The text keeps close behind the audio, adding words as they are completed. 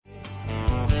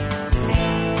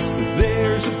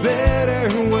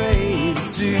better way to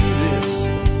do this.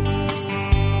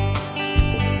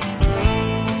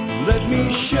 Let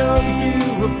me show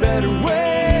you a better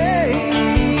way.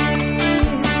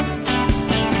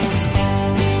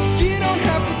 You don't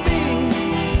have to be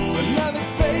another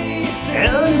face.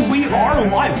 And we are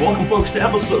live. Welcome, folks, to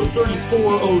episode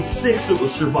 3406 of the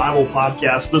Survival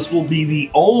Podcast. This will be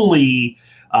the only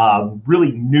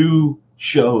really new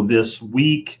show this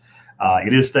week.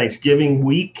 It is Thanksgiving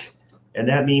week, and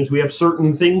that means we have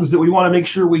certain things that we want to make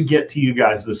sure we get to you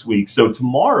guys this week. So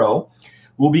tomorrow,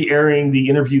 we'll be airing the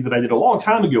interview that I did a long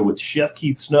time ago with Chef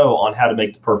Keith Snow on how to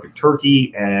make the perfect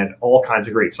turkey and all kinds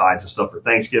of great sides and stuff for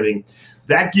Thanksgiving.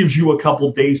 That gives you a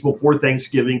couple days before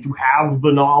Thanksgiving to have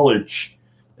the knowledge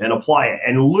and apply it.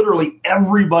 And literally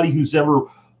everybody who's ever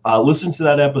listened to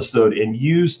that episode and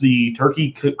used the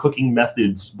turkey cooking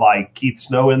methods by Keith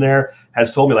Snow in there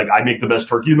has told me, like, I make the best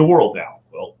turkey in the world now.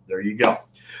 Well, there you go.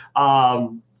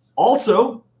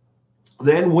 Also,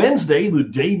 then Wednesday, the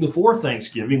day before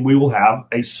Thanksgiving, we will have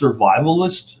a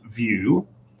survivalist view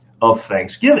of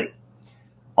Thanksgiving.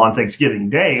 On Thanksgiving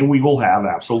Day, we will have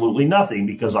absolutely nothing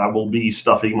because I will be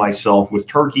stuffing myself with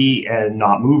turkey and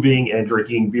not moving and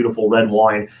drinking beautiful red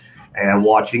wine and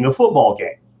watching a football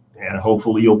game. And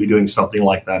hopefully you'll be doing something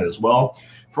like that as well.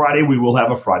 Friday, we will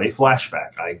have a Friday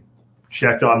flashback. I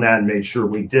checked on that and made sure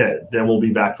we did. Then we'll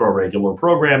be back to our regular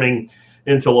programming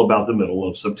until about the middle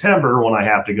of September when I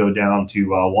have to go down to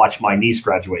watch my niece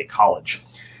graduate college.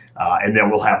 And then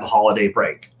we'll have the holiday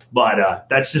break. But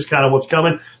that's just kind of what's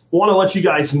coming. I want to let you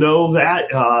guys know that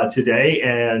today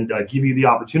and give you the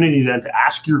opportunity then to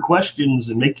ask your questions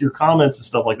and make your comments and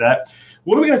stuff like that.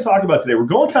 What are we going to talk about today? We're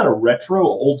going kind of retro,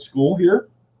 old school here.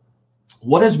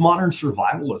 What is modern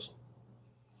survivalism?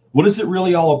 What is it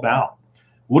really all about?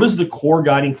 What is the core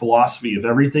guiding philosophy of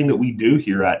everything that we do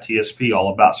here at TSP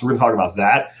all about? So we're going to talk about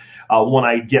that. When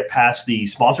I get past the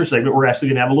sponsor segment, we're actually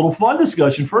going to have a little fun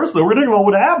discussion first, though. We're going to talk about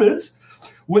what happens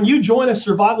when you join a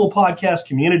survival podcast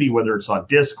community, whether it's on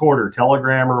Discord or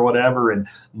Telegram or whatever, and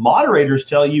moderators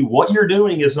tell you what you're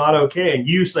doing is not okay, and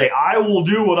you say, I will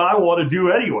do what I want to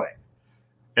do anyway.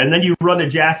 And then you run to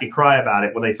Jack and cry about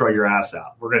it when they throw your ass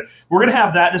out. We're gonna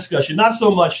have that discussion, not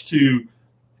so much to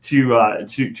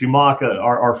mock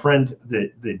our friend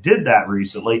that did that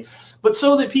recently, but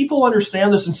so that people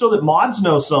understand this and so that mods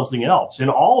know something else in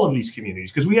all of these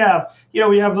communities. Because we have the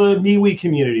MeWe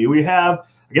community. We have,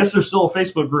 I guess there's still a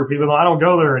Facebook group, even though I don't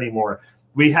go there anymore.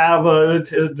 We have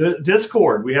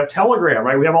Discord. We have Telegram,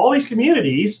 right? We have all these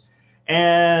communities,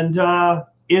 and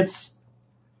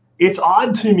it's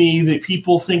odd to me that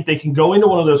people think they can go into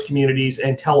one of those communities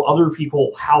and tell other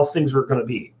people how things are going to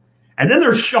be. And then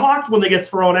they're shocked when they get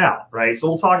thrown out, right? So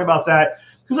we'll talk about that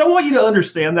because I want you to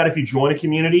understand that if you join a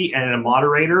community and a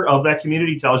moderator of that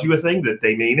community tells you a thing, that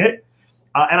they mean it.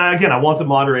 I want the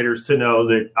moderators to know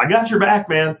that I got your back,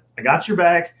 man. I got your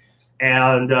back.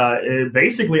 And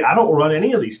basically, I don't run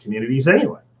any of these communities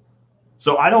anyway.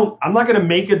 So I'm not going to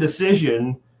make a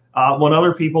decision when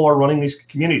other people are running these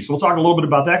communities. So we'll talk a little bit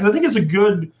about that because I think it's a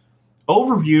good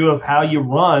overview of how you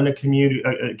run a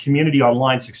community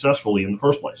online successfully in the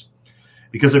first place.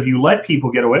 Because if you let people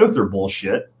get away with their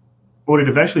bullshit, what it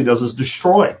eventually does is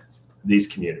destroy these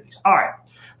communities. All right.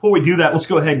 Before we do that, let's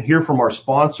go ahead and hear from our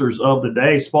sponsors of the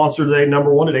day. Sponsor today,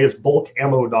 number one today, is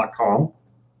bulkammo.com.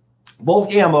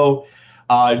 Bulk Ammo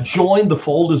joined the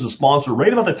fold as a sponsor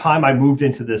right about the time I moved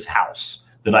into this house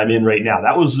that I'm in right now.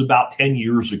 That was about 10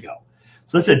 years ago.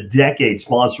 So that's a decade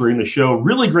sponsoring the show.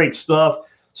 Really great stuff.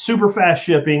 Super fast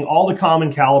shipping, all the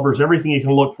common calibers, everything you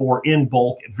can look for in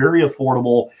bulk, very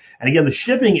affordable. And again, the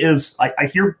shipping is, I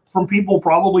hear from people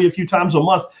probably a few times a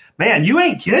month, man, you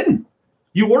ain't kidding.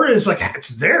 You order it, it's like,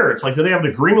 it's there. It's like, do they have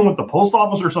an agreement with the post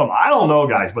office or something? I don't know,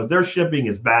 guys, but their shipping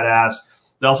is badass.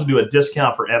 They also do a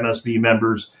discount for MSB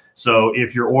members. So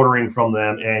if you're ordering from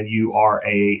them and you are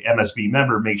a MSB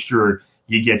member, make sure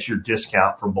you get your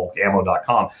discount from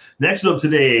bulkammo.com. Next up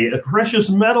today, a precious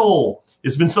metal.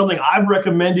 It's been something I've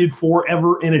recommended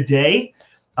forever and a day,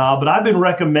 but I've been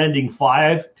recommending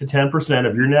 5 to 10%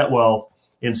 of your net wealth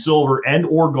in silver and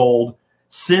or gold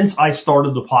since I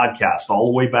started the podcast all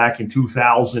the way back in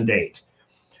 2008.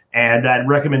 And that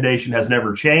recommendation has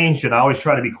never changed, and I always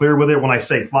try to be clear with it when I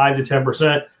say 5 to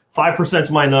 10%. 5% is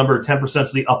my number, 10%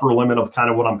 is the upper limit of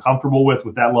kind of what I'm comfortable with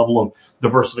that level of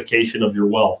diversification of your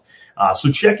wealth.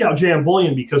 So check out JM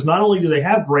Bullion because not only do they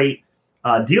have great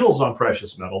deals on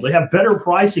precious metal, they have better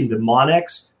pricing than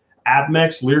Monex,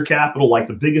 Abmex, Lear Capital, like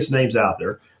the biggest names out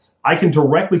there. I can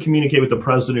directly communicate with the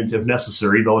president if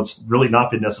necessary, though it's really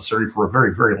not been necessary for a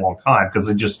very, very long time because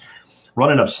they just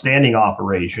run an upstanding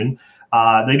operation.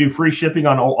 They do free shipping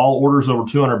on all orders over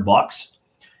 $200.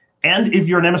 And if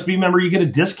you're an MSB member, you get a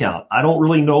discount. I don't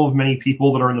really know of many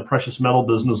people that are in the precious metal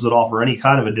business that offer any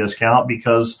kind of a discount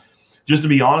because, just to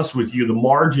be honest with you, the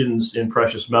margins in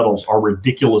precious metals are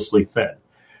ridiculously thin.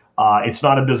 It's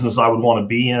not a business I would want to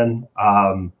be in.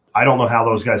 I don't know how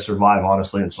those guys survive,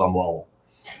 honestly, in some level.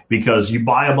 Because you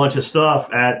buy a bunch of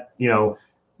stuff at,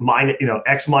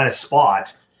 X minus spot,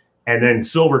 and then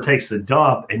silver takes the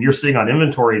dump, and you're sitting on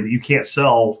inventory that you can't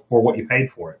sell for what you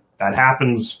paid for it. That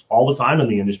happens all the time in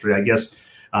the industry. I guess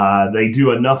they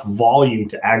do enough volume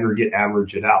to average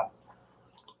it out.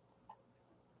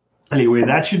 Anyway,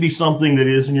 that should be something that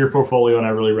is in your portfolio, and I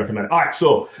really recommend it. All right,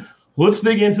 so let's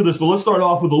dig into this, but let's start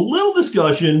off with a little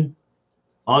discussion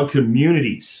on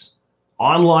communities,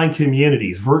 online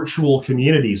communities, virtual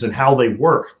communities, and how they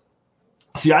work.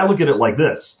 See, I look at it like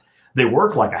this. They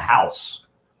work like a house.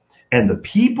 And the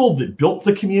people that built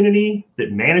the community,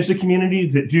 that manage the community,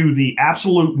 that do the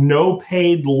absolute no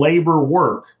paid labor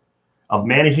work of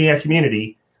managing that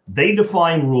community, they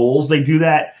define rules. They do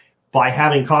that by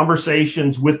having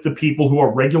conversations with the people who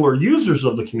are regular users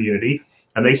of the community,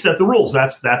 and they set the rules.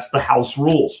 That's the house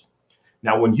rules.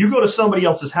 Now, when you go to somebody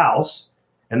else's house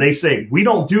and they say, we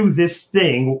don't do this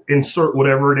thing, insert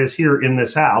whatever it is here in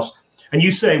this house, and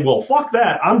you say, well, fuck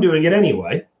that, I'm doing it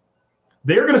anyway,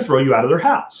 they're going to throw you out of their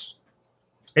house.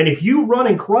 And if you run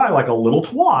and cry like a little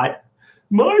twat,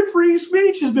 my free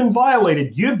speech has been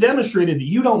violated, you've demonstrated that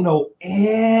you don't know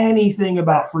anything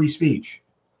about free speech.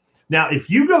 Now, if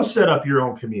you go set up your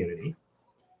own community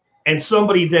and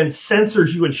somebody then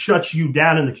censors you and shuts you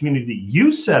down in the community that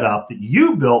you set up, that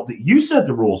you built, that you set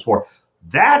the rules for,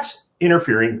 that's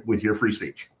interfering with your free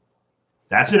speech.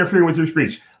 That's interfering with your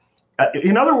speech.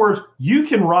 In other words, you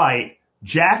can write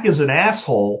Jack is an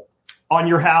asshole on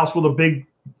your house with a big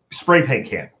spray paint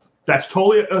can. That's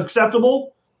totally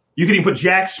acceptable. You can even put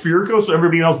Jack Spirko so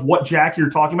everybody knows what Jack you're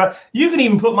talking about. You can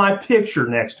even put my picture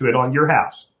next to it on your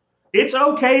house. It's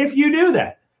okay if you do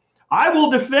that. I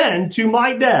will defend to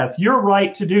my death your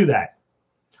right to do that.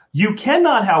 You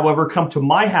cannot, however, come to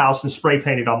my house and spray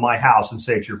paint it on my house and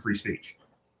say it's your free speech.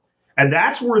 And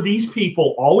that's where these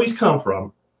people always come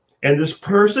from. And this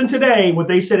person today, what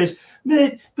they said is,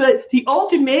 but the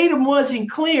ultimatum wasn't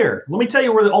clear. Let me tell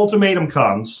you where the ultimatum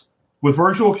comes with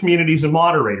virtual communities and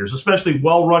moderators, especially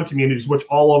well-run communities, which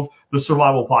all of the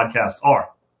survival podcasts are.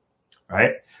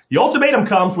 Right? The ultimatum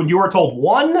comes when you are told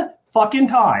one fucking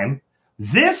time,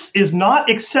 this is not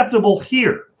acceptable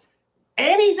here.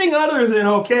 Anything other than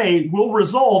okay will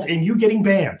result in you getting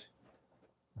banned.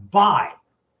 Bye.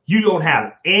 You don't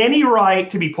have any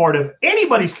right to be part of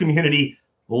anybody's community,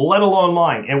 let alone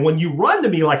mine. And when you run to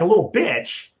me like a little bitch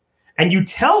and you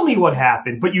tell me what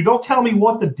happened, but you don't tell me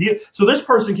what the deal. So this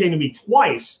person came to me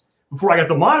twice before I got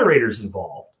the moderators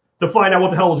involved to find out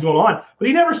what the hell was going on. But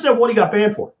he never said what he got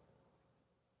banned for.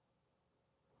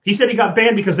 He said he got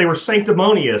banned because they were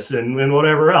sanctimonious and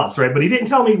whatever else, right? But he didn't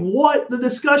tell me what the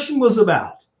discussion was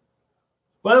about.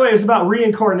 By the way, it was about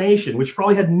reincarnation, which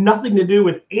probably had nothing to do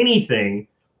with anything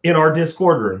in our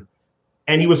Discord room.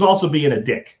 And he was also being a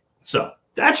dick. So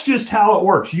that's just how it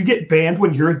works. You get banned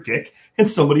when you're a dick in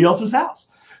somebody else's house.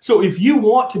 So if you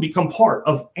want to become part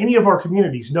of any of our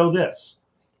communities, know this.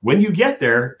 When you get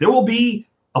there, there will be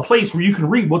a place where you can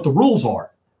read what the rules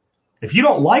are. If you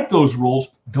don't like those rules,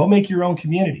 go make your own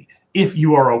community. If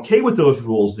you are okay with those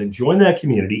rules, then join that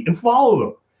community and follow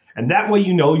them. And that way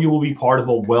you know you will be part of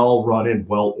a well-run and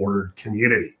well-ordered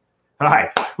community. All right,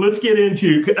 let's get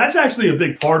into, that's actually a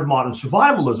big part of modern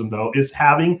survivalism, though, is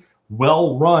having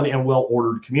well-run and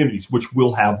well-ordered communities, which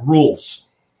will have rules.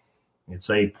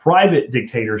 It's a private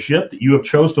dictatorship that you have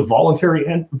chose to voluntarily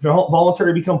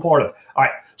become part of. All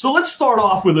right, so let's start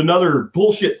off with another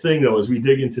bullshit thing, though, as we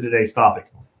dig into today's topic.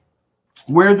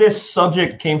 Where this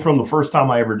subject came from the first time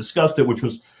I ever discussed it, which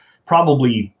was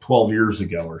probably 12 years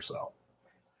ago or so.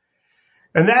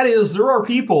 And that is, there are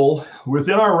people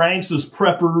within our ranks as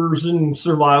preppers and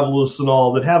survivalists and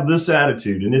all that have this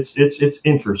attitude, and it's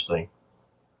interesting.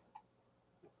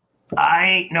 I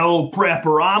ain't no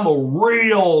prepper, I'm a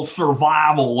real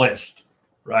survivalist,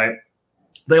 right?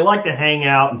 They like to hang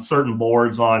out in certain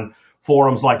boards on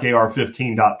forums like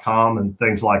AR15.com and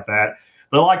things like that.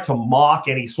 They like to mock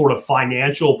any sort of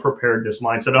financial preparedness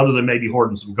mindset other than maybe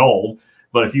hoarding some gold.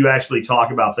 But if you actually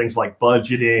talk about things like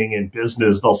budgeting and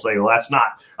business, they'll say, well,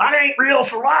 I ain't real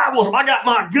survivalism. I got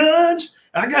my guns,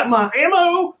 I got my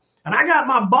ammo, and I got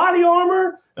my body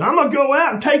armor, and I'm going to go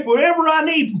out and take whatever I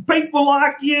need from people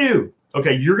like you.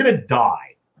 Okay, you're going to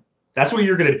die. That's what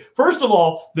you're going to do. First of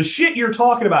all, the shit you're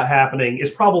talking about happening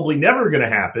is probably never going to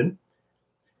happen.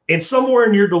 And somewhere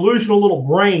in your delusional little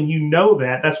brain, you know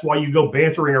that. That's why you go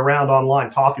bantering around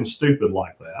online talking stupid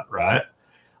like that, right?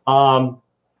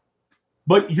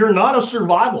 But you're not a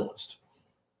survivalist.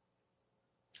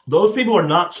 Those people are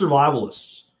not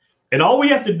survivalists. And all we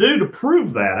have to do to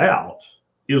prove that out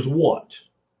is what?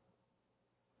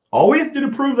 All we have to do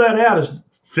to prove that out is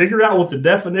figure out what the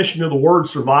definition of the word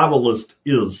survivalist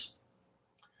is.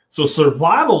 So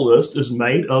survivalist is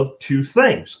made of two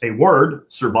things. A word,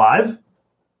 survive,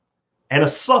 and a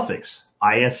suffix,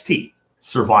 ist,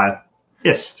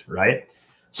 survivist, right?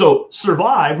 So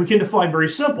survive, we can define very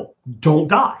simple. Don't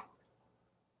die.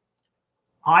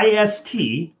 Ist,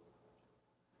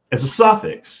 as a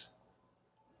suffix,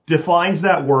 defines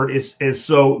that word as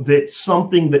so that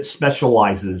something that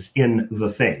specializes in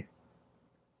the thing.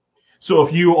 So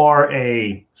if you are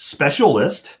a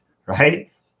specialist,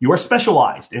 right, you are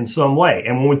specialized in some way.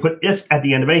 And when we put ist at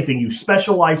the end of anything, you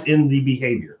specialize in the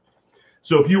behavior.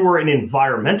 So if you were an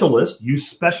environmentalist, you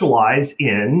specialize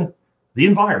in the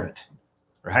environment,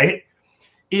 right?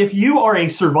 If you are a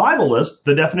survivalist,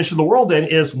 the definition of the world then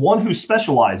is one who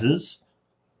specializes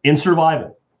in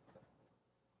survival.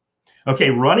 Okay,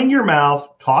 running your mouth,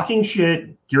 talking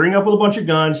shit, gearing up with a bunch of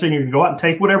guns, saying you can go out and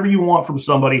take whatever you want from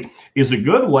somebody is a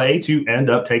good way to end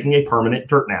up taking a permanent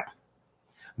dirt nap.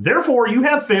 Therefore, you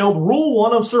have failed rule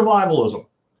 1 of survivalism.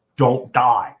 Don't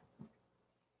die.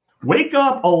 Wake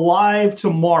up alive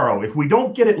tomorrow. If we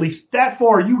don't get at least that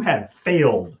far, you have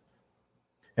failed.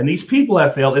 And these people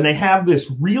have failed, and they have this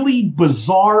really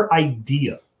bizarre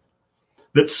idea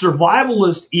that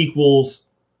survivalist equals,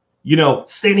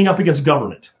 standing up against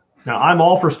government. Now, I'm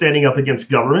all for standing up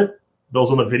against government. Those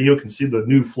on the video can see the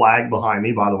new flag behind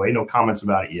me, by the way. No comments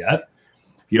about it yet.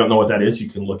 If you don't know what that is,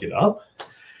 you can look it up.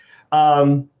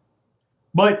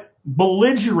 But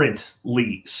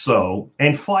belligerently so,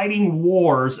 and fighting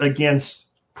wars against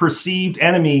perceived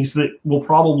enemies that will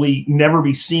probably never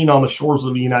be seen on the shores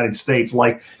of the United States,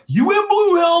 like UN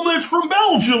blue helmets from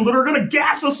Belgium that are going to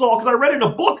gas us all, because I read it in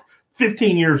a book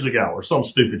 15 years ago, or some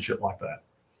stupid shit like that.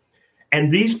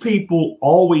 And these people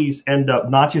always end up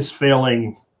not just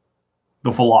failing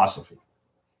the philosophy.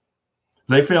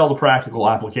 They fail the practical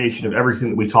application of everything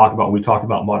that we talk about when we talk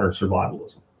about modern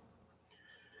survivalism.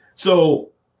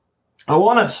 So I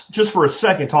want to just for a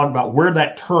second talk about where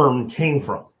that term came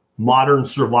from. Modern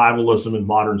survivalism and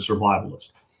modern survivalist.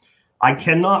 I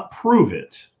cannot prove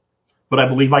it, but I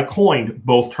believe I coined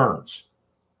both terms.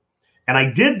 And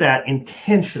I did that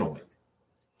intentionally.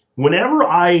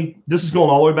 This is going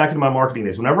all the way back into my marketing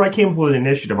days, whenever I came up with an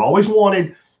initiative, I always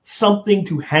wanted something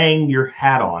to hang your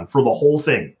hat on for the whole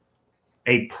thing.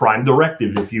 A prime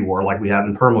directive, if you were, like we have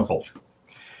in permaculture.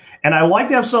 And I like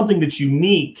to have something that's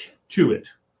unique to it.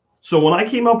 So when I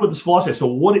came up with this philosophy, I said,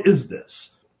 what is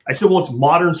this? I said, well, it's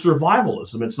modern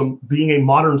survivalism. It's being a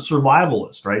modern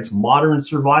survivalist, right? It's modern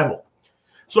survival.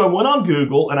 So I went on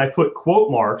Google and I put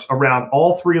quote marks around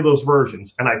all three of those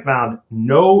versions, and I found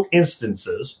no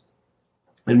instances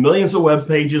and millions of web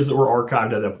pages that were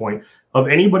archived at that point of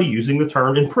anybody using the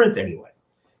term in print anyway.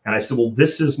 And I said, well,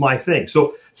 this is my thing.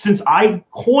 So since I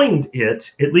coined it,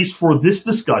 at least for this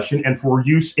discussion and for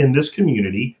use in this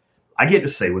community, I get to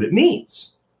say what it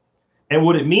means. And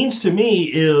what it means to me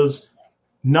is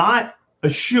not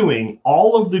eschewing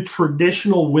all of the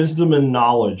traditional wisdom and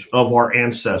knowledge of our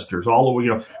ancestors, all the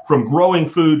way, from growing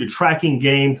food to tracking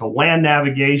game to land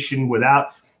navigation without,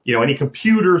 any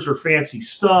computers or fancy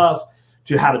stuff,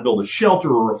 to how to build a shelter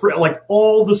or like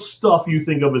all the stuff you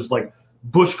think of as like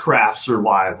bushcraft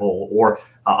survival or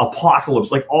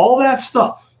apocalypse, like all that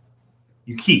stuff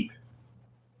you keep.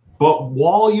 But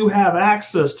while you have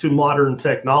access to modern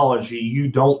technology, you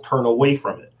don't turn away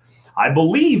from it. I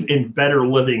believe in better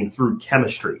living through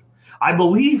chemistry. I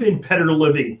believe in better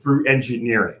living through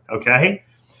engineering, okay?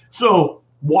 So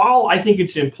while I think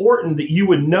it's important that you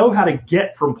would know how to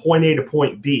get from point A to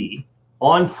point B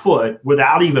on foot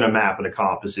without even a map and a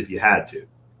compass if you had to,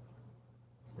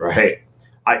 right?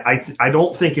 I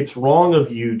don't think it's wrong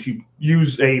of you to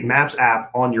use a Maps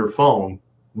app on your phone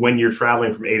when you're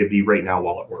traveling from A to B right now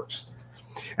while it works.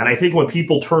 And I think when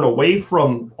people turn away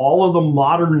from all of the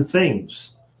modern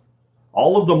things,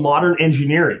 all of the modern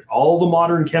engineering, all the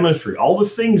modern chemistry, all the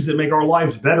things that make our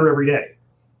lives better every day,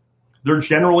 they're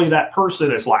generally that person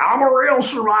that's like, I'm a real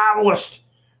survivalist.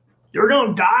 You're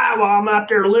going to die while I'm out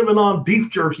there living on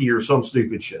beef jerky or some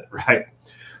stupid shit, right?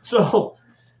 So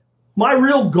my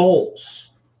real goals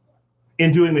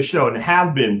in doing the show, and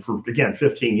have been for, again,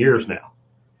 15 years now,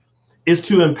 is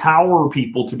to empower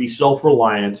people to be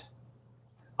self-reliant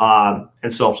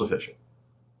and self-sufficient.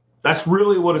 That's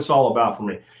really what it's all about for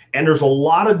me. And there's a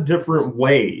lot of different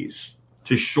ways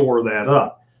to shore that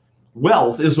up.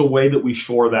 Wealth is a way that we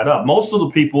shore that up. Most of the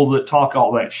people that talk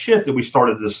all that shit that we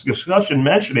started this discussion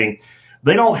mentioning,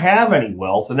 They don't have any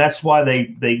wealth, and that's why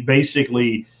they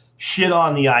basically shit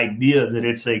on the idea that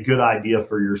it's a good idea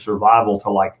for your survival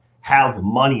to like have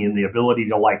money and the ability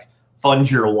to like fund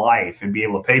your life and be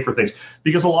able to pay for things.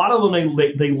 Because a lot of them,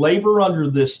 they labor under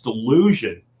this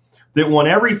delusion that when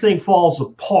everything falls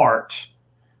apart,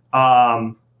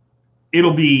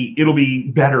 it'll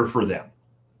be better for them.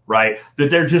 Right?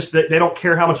 That they don't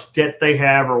care how much debt they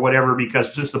have or whatever,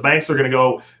 because since the banks are going to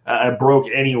go broke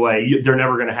anyway, they're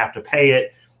never going to have to pay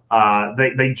it.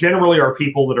 They generally are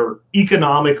people that are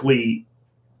economically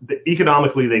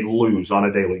they lose on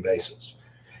a daily basis.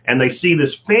 And they see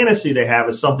this fantasy they have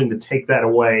as something to take that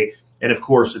away. And of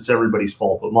course, it's everybody's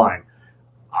fault but mine.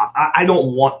 I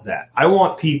don't want that. I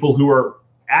want people who are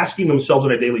asking themselves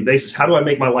on a daily basis, how do I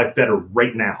make my life better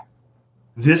right now?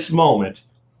 This moment,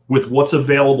 with what's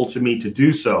available to me to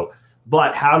do so,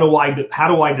 but how do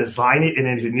I design it and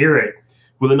engineer it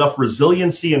with enough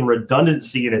resiliency and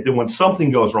redundancy in it that when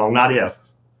something goes wrong, not if,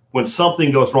 when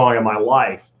something goes wrong in my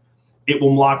life, it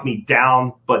will knock me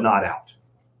down but not out.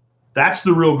 That's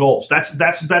the real goals. That's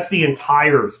the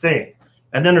entire thing.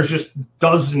 And then there's just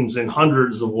dozens and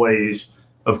hundreds of ways,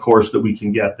 of course, that we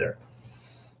can get there.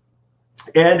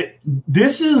 And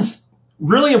this is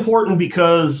really important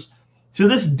because to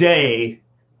this day,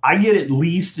 I get at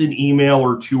least an email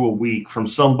or two a week from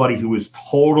somebody who is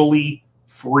totally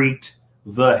freaked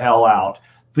the hell out,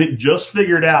 that just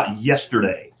figured out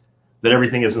yesterday that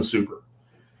everything isn't super.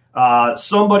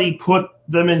 Somebody put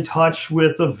them in touch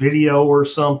with a video or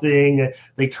something.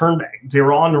 They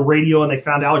were on the radio and they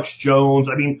found Alex Jones.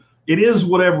 I mean, it is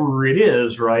whatever it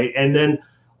is, right? And then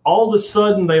all of a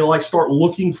sudden they like start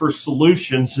looking for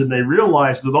solutions, and they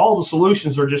realize that all the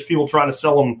solutions are just people trying to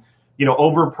sell them,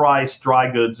 overpriced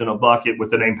dry goods in a bucket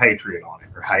with the name Patriot on it,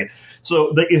 right?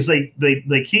 So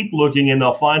they keep looking, and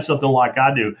they'll find something like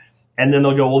I do, and then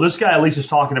they'll go, well, this guy at least is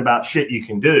talking about shit you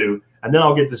can do, and then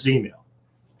I'll get this email.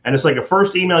 And it's like a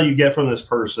first email you get from this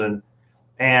person,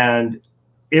 and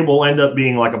it will end up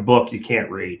being like a book you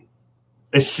can't read.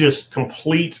 It's just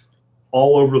complete,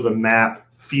 all over the map,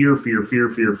 fear.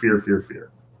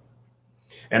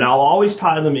 And I'll always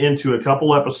tie them into a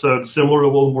couple episodes similar to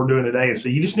what we're doing today. And so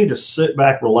you just need to sit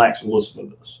back, relax, and listen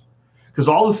to this. Because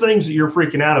all the things that you're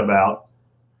freaking out about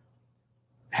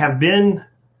have been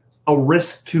a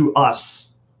risk to us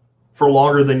for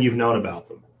longer than you've known about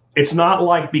them. It's not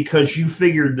like because you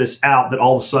figured this out that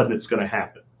all of a sudden it's going to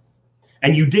happen.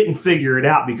 And you didn't figure it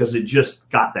out because it just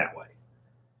got that way.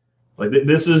 Like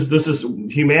this is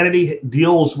humanity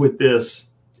deals with this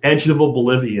edge of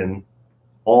oblivion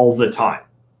all the time.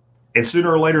 And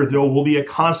sooner or later, there will be a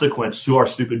consequence to our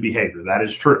stupid behavior. That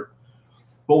is true.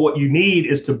 But what you need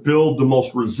is to build the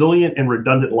most resilient and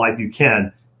redundant life you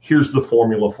can. Here's the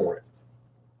formula for it.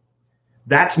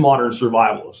 That's modern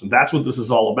survivalism. That's what this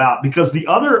is all about. Because the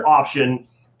other option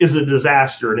is a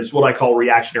disaster, and it's what I call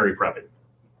reactionary prepping.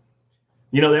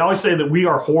 They always say that we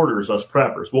are hoarders, us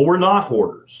preppers. Well, we're not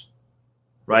hoarders,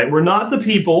 right? We're not the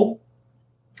people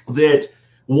that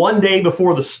one day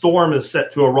before the storm is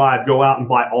set to arrive, go out and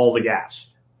buy all the gas.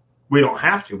 We don't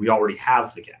have to. We already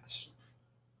have the gas.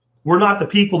 We're not the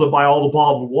people that buy all the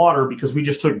bottled water because we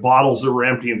just took bottles that were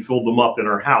empty and filled them up in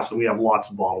our house and we have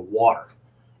lots of bottled water.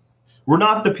 We're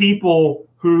not the people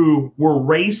who were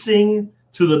racing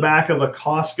to the back of a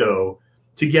Costco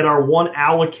to get our one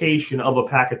allocation of a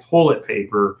pack of toilet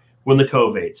paper when the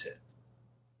COVIDs hit.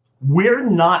 We're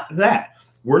not that.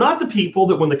 We're not the people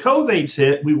that when the COVIDs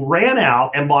hit, we ran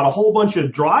out and bought a whole bunch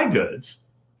of dry goods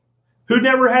who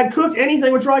never had cooked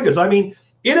anything with dry goods. I mean,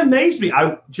 it amazed me.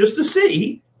 Just to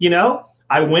see,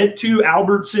 I went to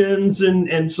Albertsons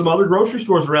and some other grocery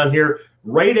stores around here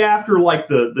right after like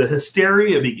the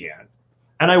hysteria began.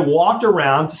 And I walked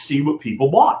around to see what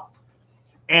people bought.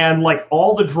 And like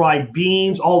all the dried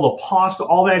beans, all the pasta,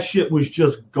 all that shit was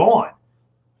just gone.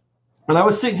 And I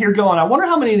was sitting here going, I wonder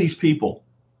how many of these people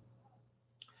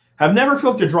have never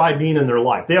cooked a dry bean in their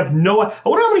life. I wonder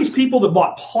how many people that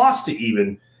bought pasta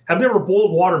even have never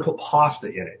boiled water and put pasta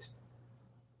in it.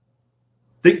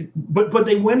 But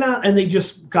they went out and they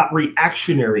just got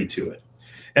reactionary to it.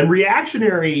 And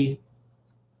reactionary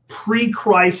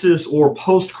pre-crisis or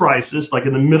post-crisis, like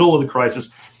in the middle of the crisis,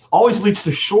 always leads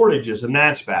to shortages, and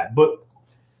that's bad. But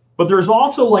there's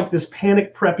also like this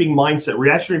panic prepping mindset,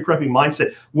 reactionary prepping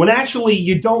mindset, when actually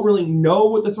you don't really know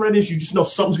what the threat is. You just know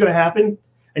something's going to happen.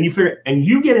 And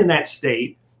you get in that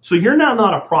state, so you're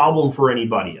not a problem for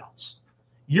anybody else.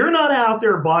 You're not out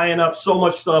there buying up so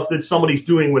much stuff that somebody's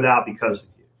doing without because of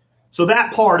you. So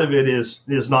that part of it is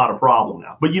not a problem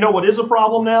now. But you know what is a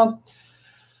problem now?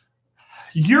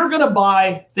 you're going to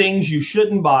buy things you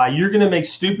shouldn't buy. You're going to make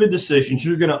stupid decisions.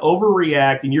 You're going to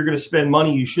overreact, and you're going to spend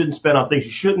money you shouldn't spend on things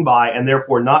you shouldn't buy, and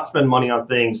therefore not spend money on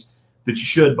things that you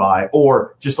should buy,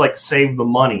 or just like save the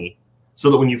money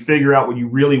so that when you figure out what you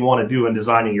really want to do in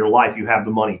designing your life, you have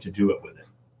the money to do it with it.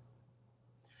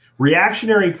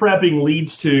 Reactionary prepping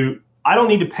leads to, I don't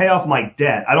need to pay off my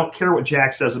debt. I don't care what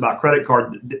Jack says about credit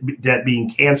card debt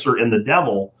being cancer and the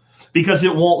devil, because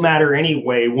it won't matter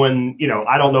anyway when,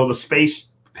 I don't know, the space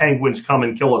penguins come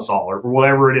and kill us all, or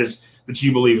whatever it is that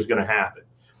you believe is going to happen.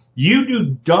 You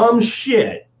do dumb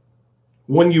shit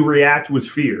when you react with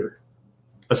fear,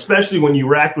 especially when you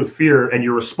react with fear and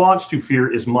your response to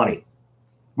fear is money,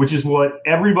 which is what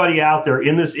everybody out there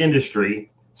in this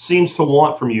industry seems to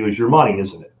want from you, is your money,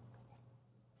 isn't it?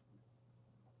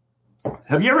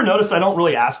 Have you ever noticed I don't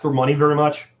really ask for money very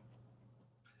much?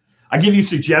 I give you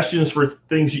suggestions for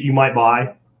things that you might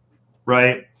buy,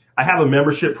 right? I have a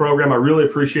membership program. I really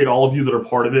appreciate all of you that are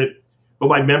part of it. But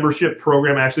my membership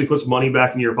program actually puts money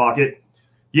back in your pocket.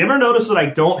 You ever notice that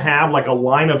I don't have like a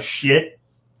line of shit?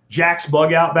 Jack's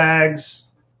bug out bags,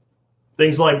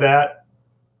 things like that.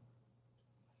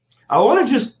 I want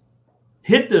to just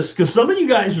hit this because some of you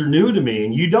guys are new to me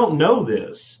and you don't know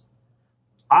this.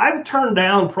 I've turned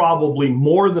down probably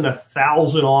more than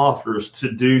 1,000 offers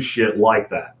to do shit like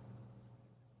that.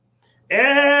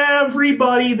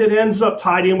 Everybody that ends up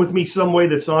tied in with me some way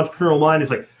that's entrepreneurial mind is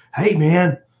like, hey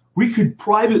man, we could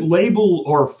private label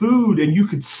our food and you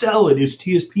could sell it as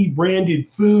TSP branded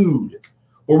food.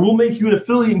 Or we'll make you an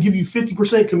affiliate and give you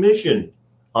 50% commission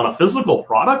on a physical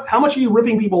product. How much are you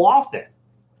ripping people off then?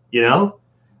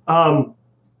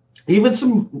 Even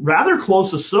some rather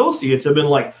close associates have been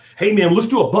like, hey man, let's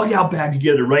do a bug out bag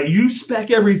together, right? You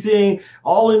spec everything,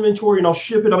 all inventory, and I'll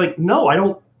ship it. I'm like, no, I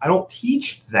don't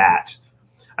teach that.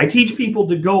 I teach people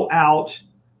to go out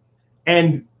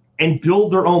and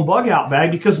build their own bug out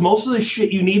bag, because most of the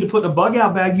shit you need to put in a bug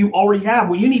out bag you already have.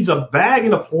 What you need is a bag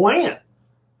and a plan,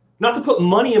 not to put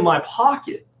money in my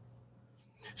pocket.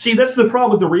 See, that's the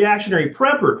problem with the reactionary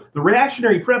prepper. The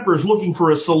reactionary prepper is looking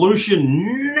for a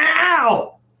solution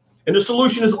now. And the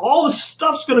solution is all the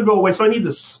stuff's going to go away, so I need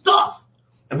the stuff.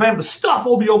 And if I have the stuff,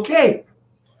 I'll be okay.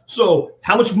 So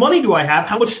how much money do I have?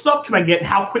 How much stuff can I get? And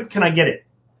how quick can I get it?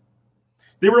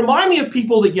 They remind me of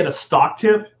people that get a stock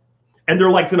tip, and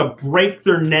they're like going to break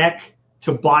their neck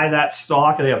to buy that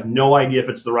stock, and they have no idea if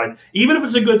it's the right, even if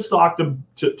it's a good stock to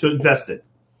invest in.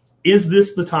 Is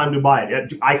this the time to buy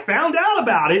it? I found out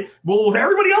about it. Well, if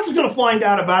everybody else is going to find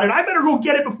out about it, I better go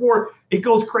get it before it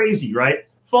goes crazy, right?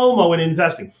 FOMO in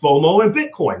investing. FOMO in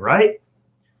Bitcoin, right?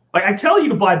 Like, I tell you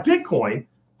to buy Bitcoin,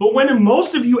 but when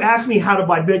most of you ask me how to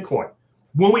buy Bitcoin,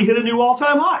 when we hit a new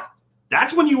all-time high,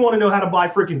 that's when you want to know how to buy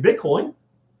freaking Bitcoin,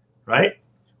 right?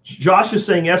 Josh is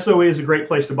saying SOA is a great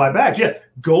place to buy bags. Yeah,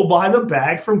 go buy the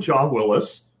bag from John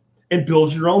Willis and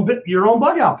build your own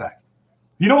bug out bag.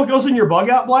 You know what goes in your bug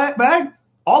out bag?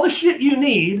 All the shit you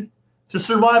need to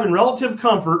survive in relative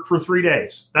comfort for 3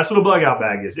 days. That's what a bug out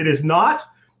bag is. It is not,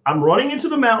 I'm running into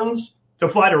the mountains to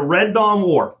fight a Red Dawn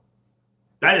war.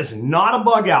 That is not a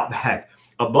bug out bag.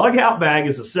 A bug out bag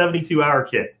is a 72-hour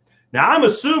kit. Now, I'm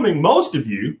assuming most of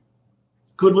you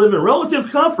could live in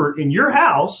relative comfort in your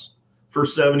house for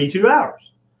 72 hours.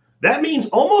 That means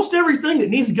almost everything that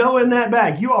needs to go in that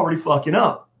bag, you already fucking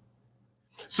up.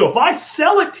 So if I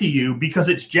sell it to you because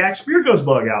it's Jack Spirko's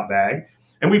bug out bag,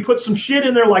 and we put some shit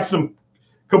in there like some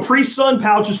Capri Sun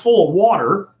pouches full of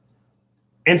water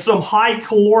and some high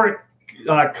caloric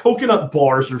coconut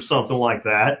bars or something like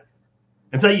that,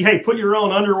 and tell you, hey, put your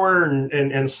own underwear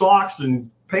and socks and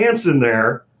pants in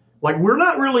there, like, we're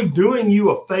not really doing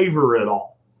you a favor at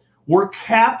all. We're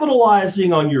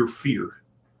capitalizing on your fear.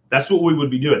 That's what we would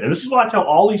be doing. And this is what I tell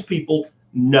all these people,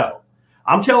 no.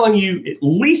 I'm telling you, at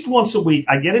least once a week,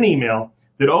 I get an email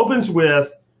that opens with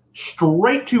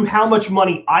straight to how much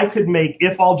money I could make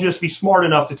if I'll just be smart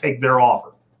enough to take their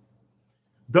offer.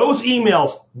 Those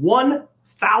emails,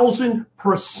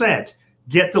 1,000%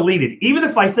 get deleted, even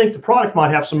if I think the product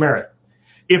might have some merit.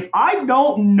 If I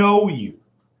don't know you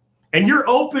and you're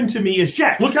open to me as,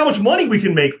 Jack, look how much money we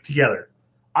can make together,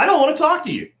 I don't want to talk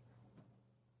to you.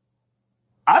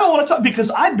 I don't want to talk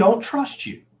because I don't trust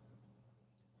you.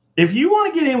 If you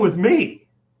want to get in with me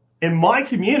in my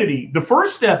community, the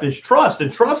first step is trust.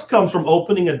 And trust comes from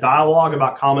opening a dialogue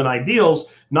about common ideals,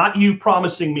 not you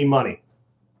promising me money.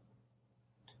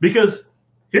 Because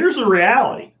here's the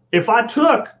reality. If I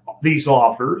took these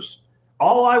offers,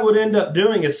 all I would end up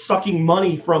doing is sucking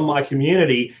money from my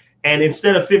community. And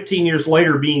instead of 15 years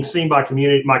later being seen by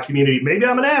my community, maybe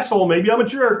I'm an asshole, maybe I'm a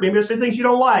jerk, maybe I say things you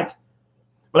don't like.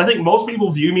 But I think most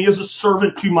people view me as a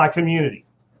servant to my community.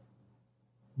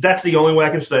 That's the only way I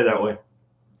can stay that way.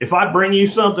 If I bring you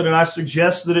something and I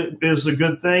suggest that it is a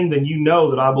good thing, then you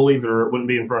know that I believe it or it wouldn't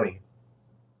be in front of you.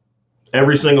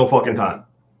 Every single fucking time.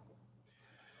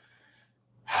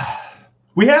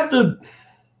 We have to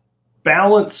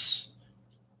balance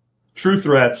true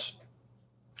threats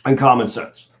and common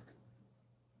sense.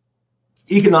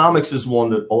 Economics is one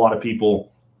that a lot of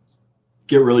people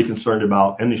get really concerned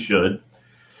about, and they should.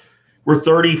 We're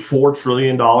 $34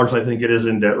 trillion, I think it is,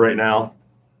 in debt right now.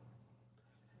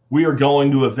 We are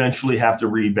going to eventually have to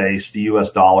rebase the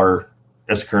U.S. dollar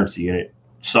as a currency unit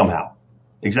somehow.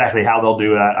 Exactly how they'll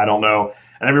do that, I don't know.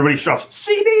 And everybody shouts,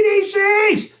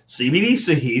 CBDCs!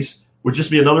 CBDCs would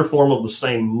just be another form of the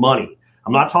same money.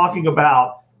 I'm not talking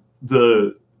about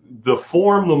the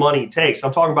form the money takes.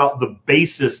 I'm talking about the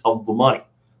basis of the money.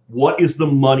 What is the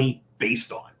money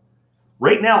based on?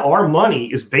 Right now, our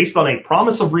money is based on a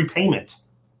promise of repayment.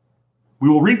 We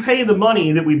will repay the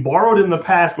money that we borrowed in the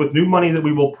past with new money that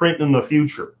we will print in the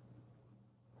future.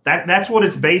 That's what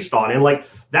it's based on. And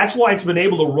that's why it's been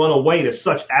able to run away to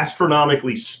such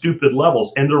astronomically stupid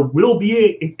levels. And there will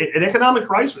be an economic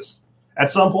crisis at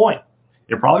some point.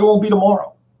 It probably won't be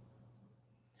tomorrow.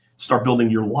 Start building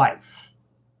your life.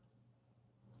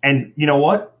 And you know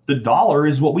what? The dollar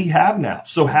is what we have now.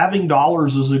 So having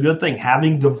dollars is a good thing.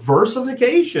 Having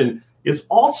diversification is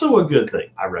also a good thing.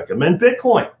 I recommend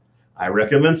Bitcoin. I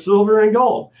recommend silver and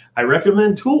gold. I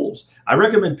recommend tools. I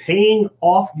recommend paying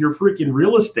off your freaking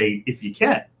real estate if you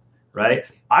can, right?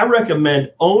 I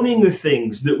recommend owning the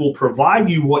things that will provide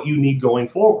you what you need going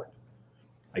forward.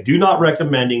 I do not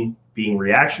recommend being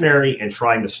reactionary and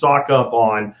trying to stock up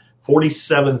on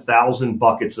 47,000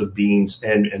 buckets of beans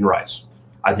and rice.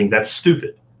 I think that's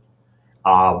stupid.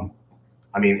 And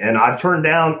I've turned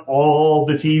down all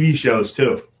the TV shows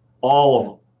too. All of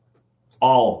them.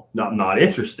 I'm not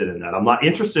interested in that. I'm not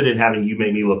interested in having you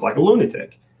make me look like a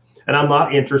lunatic. And I'm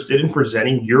not interested in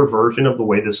presenting your version of the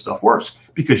way this stuff works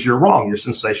because you're wrong. You're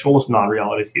sensationalist,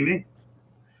 non-reality TV.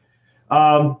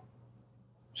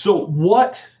 So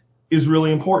what is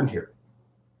really important here?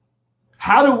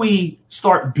 How do we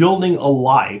start building a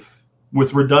life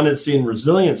with redundancy and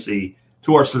resiliency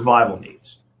to our survival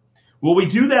needs? Well, we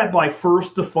do that by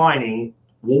first defining,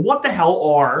 what the hell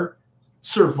are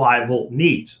survival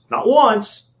needs? Not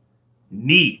wants,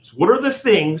 needs. What are the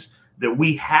things that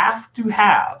we have to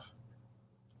have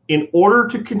in order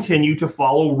to continue to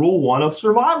follow rule one of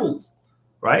survival,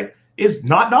 right? Is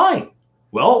not dying.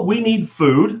 Well, we need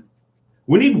food.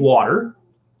 We need water.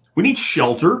 We need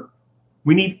shelter.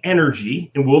 We need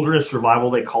energy. In wilderness survival,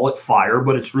 they call it fire,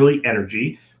 but it's really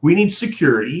energy. We need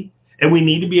security, and we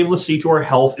need to be able to see to our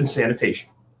health and sanitation.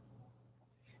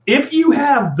 If you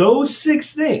have those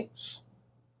 6 things,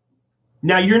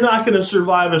 now you're not going to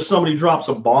survive if somebody drops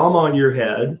a bomb on your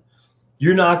head.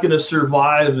 You're not going to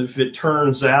survive if it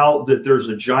turns out that there's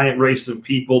a giant race of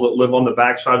people that live on the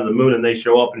backside of the moon and they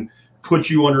show up and put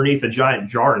you underneath a giant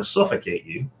jar and suffocate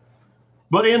you.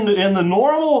 But in the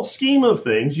normal scheme of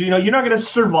things, you're not going to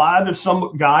survive if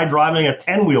some guy driving a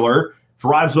 10-wheeler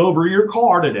drives over your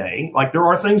car today. Like, there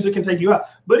are things that can take you out.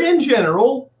 But in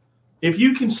general, if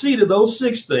you can see to those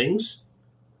 6 things,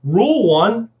 rule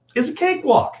 1 is a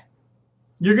cakewalk.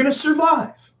 You're going to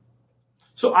survive.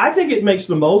 So I think it makes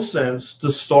the most sense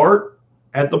to start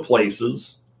at the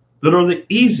places that are the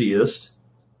easiest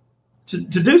to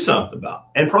do something about.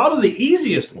 And probably the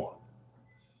easiest one,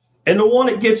 and the one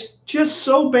that gets just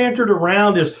so bantered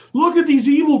around, is look at these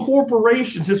evil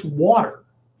corporations. It's water,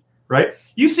 right?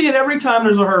 You see it every time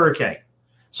there's a hurricane.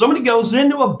 Somebody goes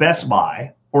into a Best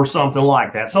Buy or something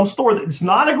like that, some store that's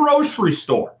not a grocery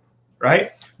store, right?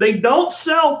 They don't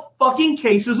sell fucking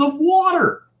cases of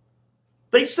water.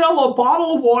 They sell a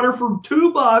bottle of water for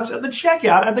 $2 at the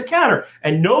checkout at the counter,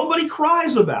 and nobody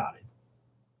cries about it.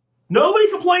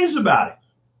 Nobody complains about it.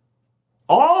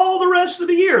 All the rest of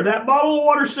the year, that bottle of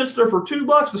water sits there for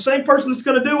 $2. The same person that's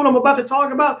going to do what I'm about to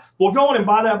talk about will go in and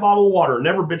buy that bottle of water and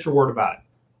never bitch a word about it.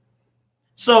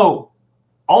 So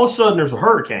all of a sudden there's a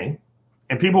hurricane,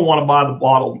 and people want to buy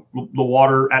the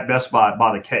water at Best Buy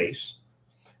by the case.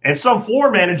 And some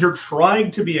floor manager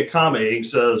trying to be accommodating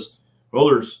says, well,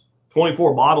 there's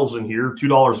 24 bottles in here,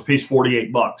 $2 a piece,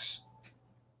 $48.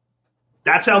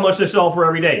 That's how much they sell for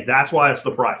every day. That's why it's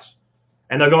the price.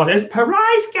 And they're going, it's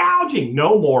price gouging.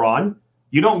 No, moron.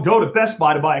 You don't go to Best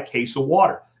Buy to buy a case of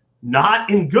water. Not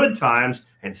in good times,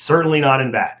 and certainly not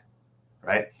in bad.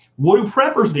 Right? What do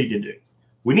preppers need to do?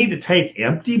 We need to take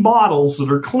empty bottles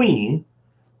that are clean,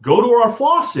 go to our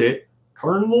faucet,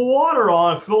 turn the water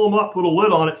on, fill them up, put a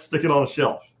lid on it, stick it on a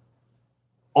shelf.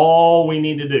 All we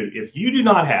need to do. If you do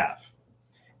not have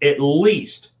at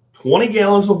least 20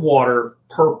 gallons of water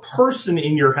per person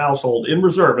in your household in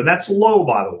reserve, and that's low,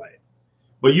 by the way.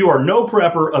 But you are no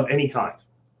prepper of any kind.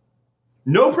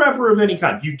 No prepper of any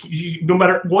kind. You, no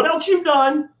matter what else you've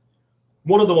done,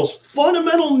 one of the most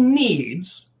fundamental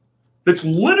needs that's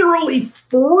literally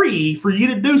free for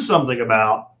you to do something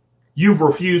about, you've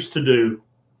refused to do,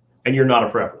 and you're not a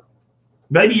prepper.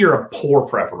 Maybe you're a poor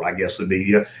prepper, I guess would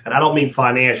be. And I don't mean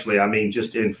financially. I mean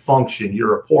just in function.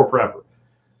 You're a poor prepper.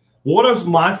 What is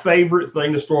my favorite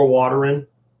thing to store water in?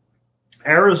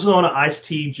 Arizona iced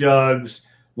tea jugs,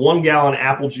 1 gallon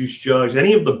apple juice jugs,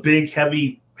 any of the big,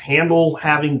 heavy,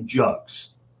 handle-having jugs.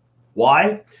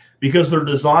 Why? Because they're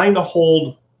designed to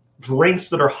hold drinks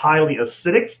that are highly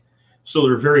acidic, so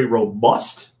they're very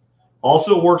robust.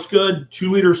 Also works good,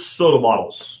 2-liter soda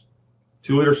bottles.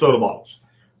 2-liter soda bottles.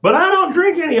 But I don't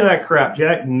drink any of that crap,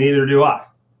 Jack. Neither do I.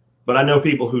 But I know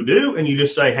people who do, and you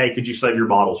just say, hey, could you save your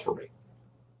bottles for me?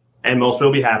 And most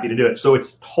will be happy to do it. So it's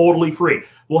totally free.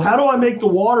 Well, how do I make the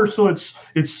water so it's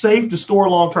safe to store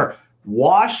long term?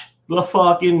 Wash the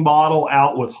fucking bottle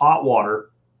out with hot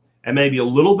water and maybe a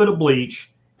little bit of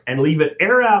bleach and leave it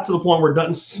air out to the point where it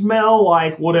doesn't smell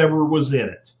like whatever was in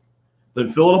it.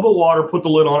 Then fill it up with water, put the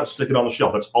lid on it, stick it on the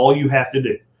shelf. That's all you have to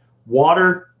do.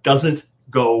 Water doesn't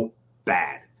go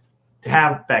bad. To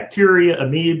have bacteria,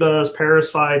 amoebas,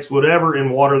 parasites, whatever in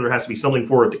water, there has to be something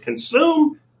for it to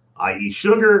consume, i.e.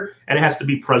 sugar, and it has to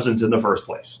be present in the first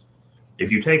place. If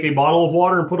you take a bottle of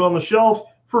water and put it on the shelf,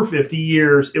 for 50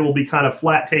 years, it will be kind of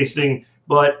flat tasting,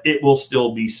 but it will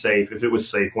still be safe if it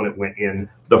was safe when it went in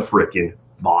the frickin'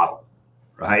 bottle,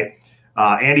 right?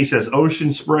 Andy says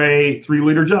ocean spray,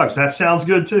 3-liter jugs. That sounds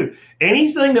good too.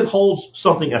 Anything that holds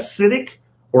something acidic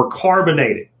or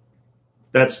carbonated,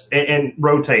 and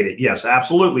rotate it. Yes,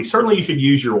 absolutely. Certainly you should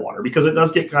use your water because it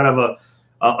does get kind of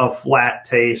a flat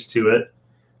taste to it.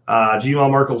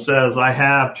 G-Mon Merkel says, I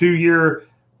have 2-year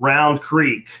round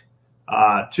creek.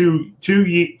 2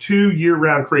 year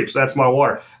round creeks. That's my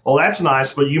water. Well, that's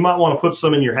nice, but you might want to put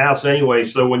some in your house anyway.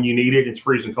 So when you need it, it's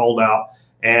freezing cold out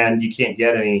and you can't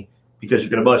get any because you're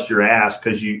going to bust your ass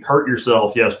because you hurt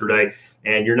yourself yesterday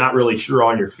and you're not really sure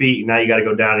on your feet. And now you got to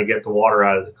go down and get the water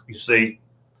out of it. You see,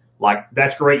 like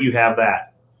that's great. You have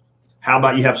that. How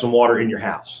about you have some water in your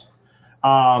house?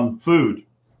 Food.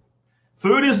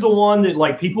 Food is the one that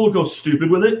like people go stupid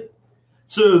with it.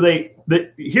 So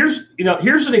here's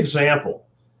an example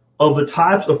of the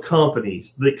types of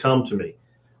companies that come to me.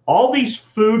 All these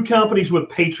food companies with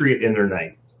Patriot in their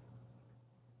name.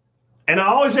 And I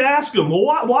always ask them,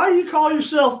 well, why do you call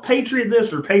yourself Patriot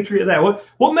this or Patriot that?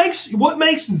 What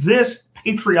makes this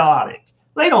patriotic?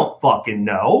 They don't fucking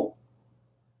know.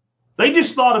 They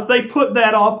just thought if they put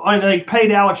that up and they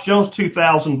paid Alex Jones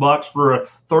 $2,000 for a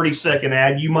 30-second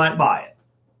ad, you might buy it.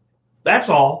 That's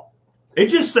all. It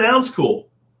just sounds cool.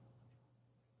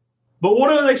 But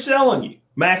what are they selling you?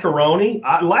 Macaroni?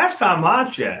 Last time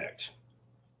I checked,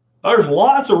 there's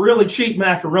lots of really cheap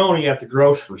macaroni at the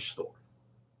grocery store.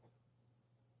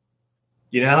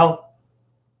 You know?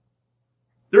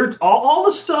 There's all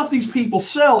the stuff these people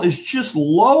sell is just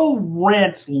low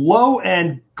rent, low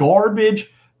end garbage,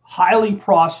 highly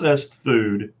processed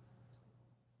food.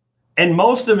 And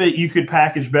most of it you could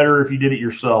package better if you did it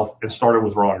yourself and started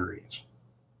with raw ingredients.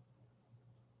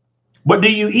 But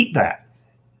do you eat that?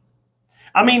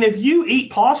 I mean, if you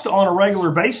eat pasta on a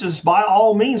regular basis, by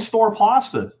all means, store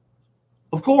pasta.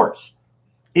 Of course.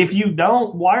 If you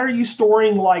don't, why are you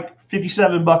storing like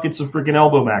 57 buckets of freaking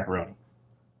elbow macaroni?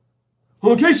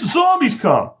 Well, in case the zombies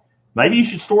come. Maybe you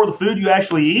should store the food you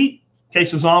actually eat in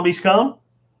case the zombies come.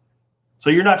 So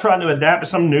you're not trying to adapt to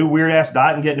some new weird-ass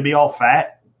diet and getting to be all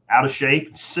fat, out of shape,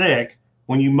 and sick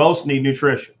when you most need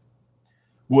nutrition.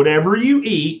 Whatever you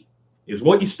eat is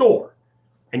what you store.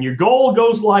 And your goal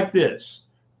goes like this.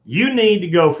 You need to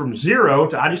go from 0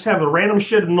 to, I just have the random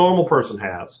shit a normal person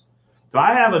has. So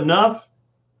I have enough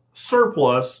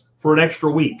surplus for an extra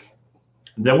week.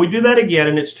 And then we do that again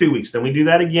and it's 2 weeks. Then we do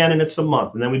that again and it's a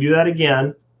month. And then we do that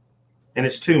again and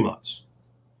it's 2 months.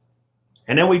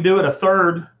 And then we do it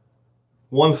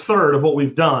 1/3 of what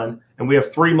we've done. And we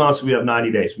have 3 months, we have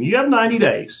 90 days. When you have 90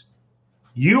 days,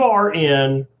 you are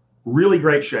in really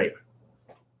great shape.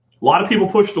 A lot of people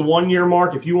push the 1 year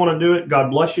mark. If you want to do it, God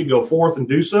bless you, go forth and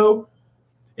do so.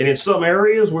 And in some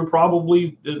areas, we're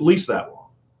probably at least that long.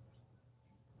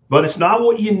 But it's not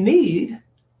what you need.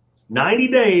 90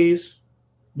 days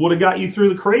would have got you through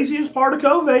the craziest part of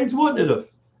COVID, wouldn't it have?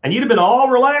 And you'd have been all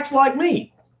relaxed like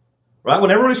me. Right? When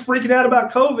everybody's freaking out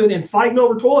about COVID and fighting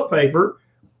over toilet paper,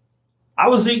 I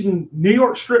was eating New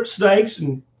York strip steaks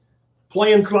and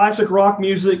playing classic rock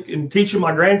music and teaching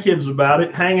my grandkids about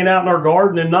it, hanging out in our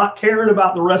garden and not caring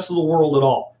about the rest of the world at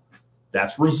all.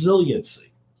 That's resiliency.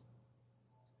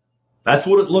 That's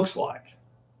what it looks like.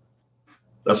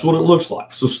 That's what it looks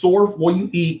like. So store what you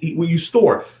eat what you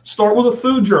store. Start with a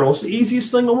food journal. It's the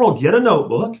easiest thing in the world. Get a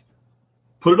notebook,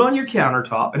 put it on your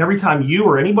countertop, and every time you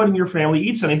or anybody in your family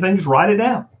eats anything, just write it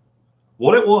down.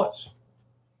 What it was.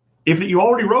 If you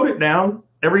already wrote it down,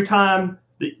 every time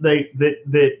that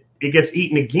it gets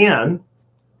eaten again,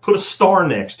 put a star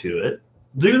next to it.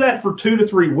 Do that for 2 to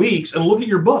 3 weeks and look at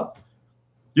your book.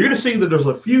 You're going to see that there's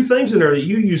a few things in there that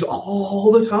you use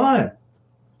all the time.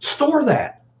 Store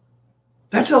that.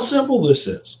 That's how simple this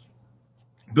is.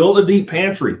 Build a deep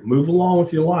pantry. Move along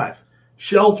with your life.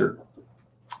 Shelter.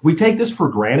 We take this for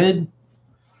granted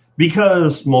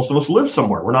because most of us live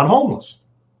somewhere. We're not homeless.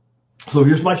 So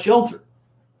here's my shelter.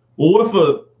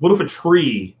 Well, what if a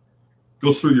tree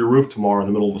goes through your roof tomorrow in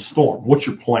the middle of a storm? What's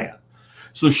your plan?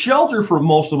 So shelter for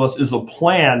most of us is a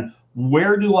plan.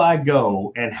 Where do I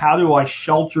go and how do I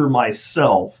shelter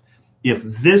myself if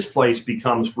this place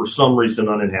becomes for some reason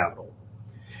uninhabitable?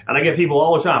 And I get people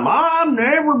all the time, I'm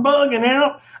never bugging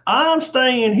out. I'm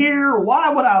staying here.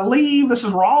 Why would I leave? This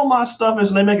is where all my stuff is.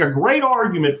 And they make a great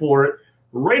argument for it,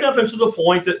 right up into the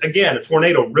point that, again, a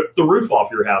tornado ripped the roof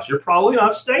off your house. You're probably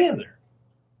not staying there.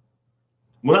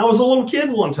 When I was a little kid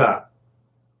one time,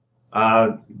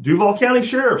 Duval County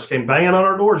sheriffs came banging on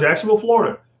our door, Jacksonville,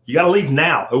 Florida. You got to leave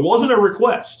now. It wasn't a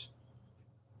request.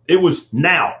 It was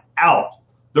now, out.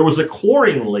 There was a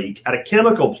chlorine leak at a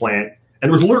chemical plant,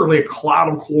 and there was literally a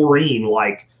cloud of chlorine,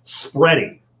 like,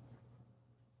 spreading.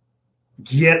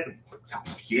 Yet,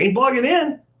 you ain't bugging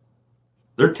in.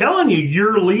 They're telling you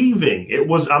you're leaving.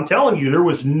 I'm telling you, there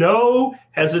was no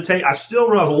hesitation. I still,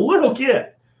 when I was a little kid,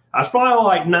 I was probably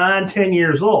like 9, 10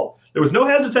 years old. There was no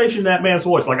hesitation in that man's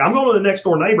voice. Like, I'm going to the next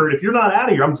door neighbor, and if you're not out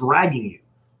of here, I'm dragging you.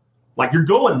 Like, you're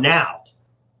going now.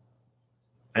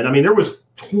 And I mean, there was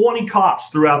 20 cops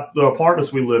throughout the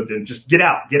apartments we lived in. Just get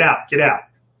out, get out, get out.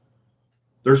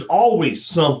 There's always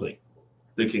something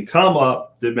that can come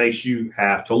up that makes you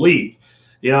have to leave.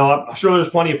 You know, I'm sure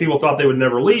there's plenty of people thought they would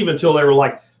never leave until they were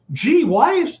like, gee,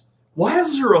 why is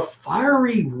there a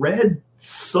fiery red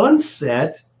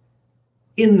sunset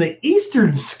in the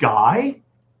eastern sky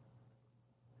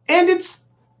and it's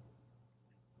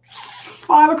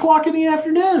 5 o'clock in the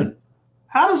afternoon?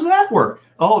 How does that work?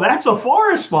 Oh, that's a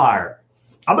forest fire.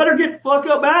 I better get the fuck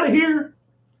up out of here.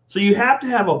 So you have to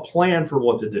have a plan for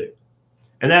what to do.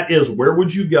 And that is, where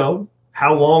would you go?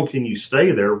 How long can you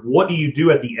stay there? What do you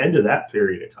do at the end of that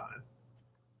period of time?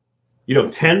 You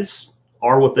know, tents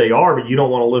are what they are, but you don't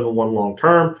want to live in one long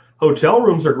term. Hotel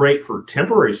rooms are great for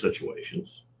temporary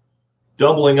situations.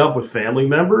 Doubling up with family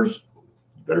members,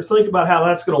 you better think about how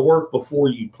that's going to work before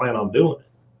you plan on doing it.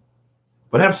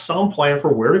 But have some plan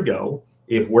for where to go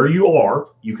if where you are,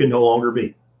 you can no longer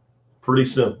be. Pretty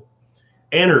simple.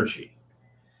 Energy.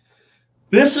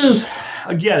 This is,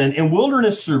 again, in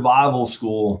wilderness survival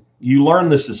school, you learn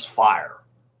this as fire,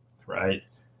 right?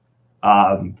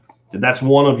 That's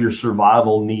one of your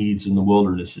survival needs in the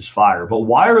wilderness is fire. But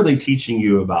why are they teaching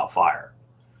you about fire?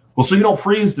 Well, so you don't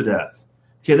freeze to death.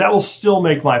 Okay, that will still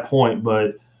make my point,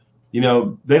 but, you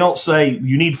know, they don't say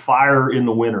you need fire in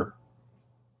the winter.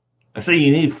 I say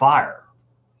you need fire.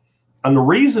 And the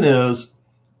reason is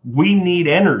we need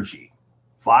energy.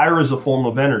 Fire is a form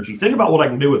of energy. Think about what I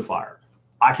can do with fire.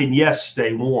 I can, yes,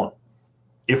 stay warm.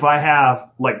 If I have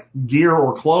like gear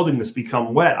or clothing that's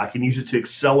become wet, I can use it to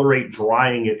accelerate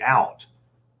drying it out.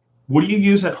 What do you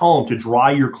use at home to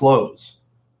dry your clothes?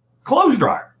 Clothes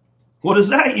dryer. What does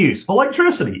that use?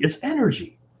 Electricity. It's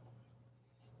energy.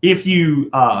 If you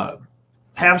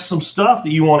have some stuff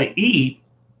that you want to eat,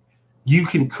 you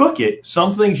can cook it.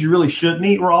 Some things you really shouldn't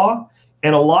eat raw.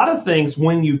 And a lot of things,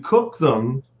 when you cook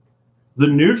them, the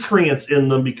nutrients in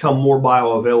them become more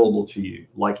bioavailable to you.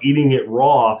 Like eating it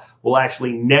raw will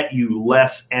actually net you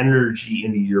less energy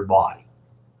into your body.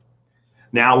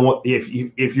 Now,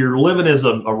 if you're living as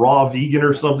a raw vegan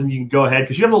or something, you can go ahead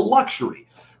because you have the luxury.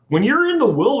 When you're in the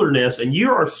wilderness and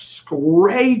you are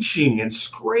scratching and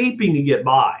scraping to get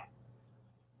by,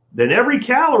 then every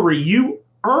calorie you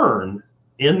earn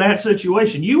in that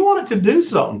situation, you want it to do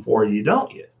something for you,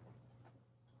 don't you?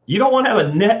 You don't want to have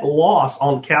a net loss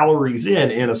on calories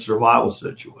in a survival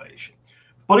situation.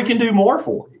 But it can do more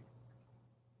for you.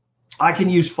 I can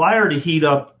use fire to heat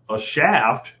up a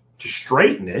shaft to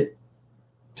straighten it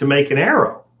to make an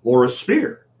arrow or a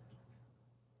spear.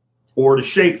 Or to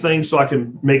shape things so I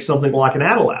can make something like an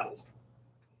atlatl.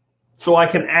 So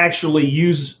I can actually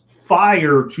use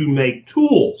fire to make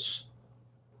tools.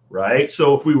 Right?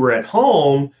 So if we were at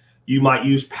home, you might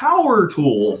use power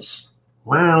tools.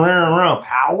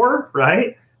 Power,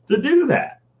 right? To do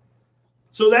that.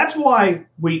 So that's why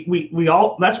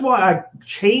that's why I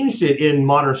changed it in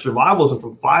modern survivalism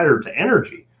from fire to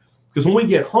energy. Because when we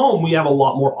get home, we have a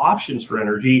lot more options for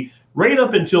energy right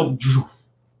up until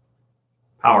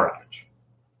power outage.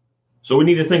 So we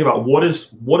need to think about what is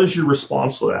your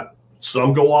response to that.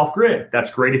 Some go off grid.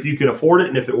 That's great if you can afford it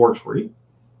and if it works for you.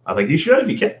 I think you should if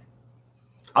you can.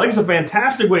 I think it's a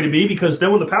fantastic way to be, because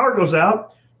then when the power goes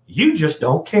out, you just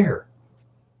don't care.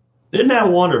 Isn't that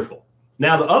wonderful?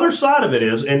 Now, the other side of it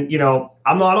is, and,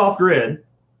 I'm not off grid,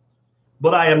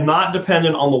 but I am not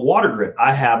dependent on the water grid.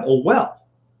 I have a well.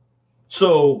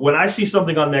 So when I see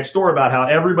something on Nextdoor about how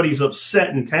everybody's upset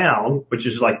in town, which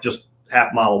is like just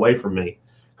half mile away from me,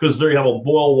 because they have a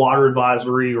boil water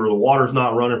advisory or the water's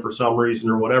not running for some reason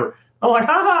or whatever, I'm like,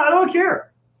 I don't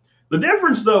care. The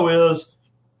difference, though, is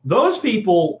those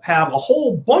people have a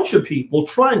whole bunch of people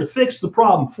trying to fix the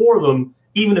problem for them,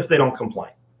 even if they don't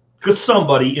complain. Because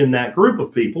somebody in that group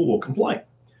of people will complain.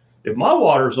 If my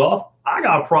water's off, I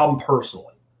got a problem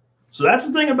personally. So that's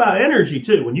the thing about energy,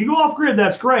 too. When you go off grid,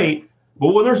 that's great.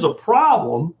 But when there's a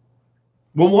problem,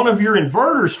 when one of your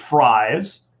inverters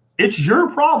fries, it's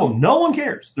your problem. No one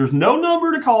cares. There's no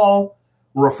number to call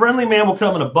where a friendly man will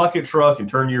come in a bucket truck and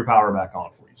turn your power back on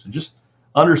for you. So just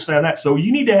understand that. So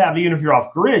you need to have, even if you're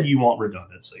off grid, you want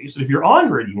redundancies. If you're on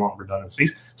grid, you want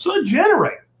redundancies. So a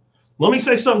generator. Let me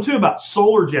say something, too, about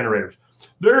solar generators.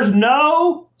 There's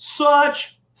no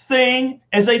such thing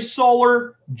as a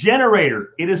solar generator.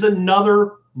 It is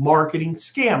another marketing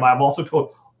scam. I've also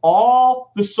told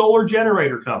all the solar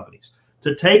generator companies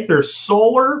to take their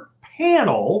solar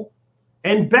panel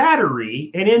and battery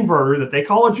and inverter that they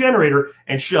call a generator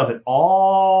and shove it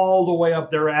all the way up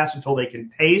their ass until they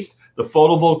can taste the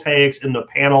photovoltaics in the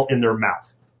panel in their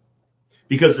mouth.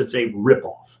 Because it's a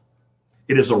ripoff.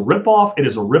 It is a ripoff, it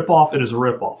is a ripoff, it is a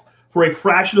ripoff. For a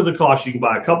fraction of the cost, you can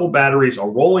buy a couple batteries, a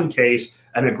rolling case,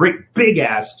 and a great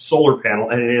big-ass solar panel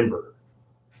and an inverter.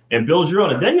 And build your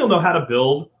own. And then you'll know how to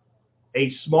build a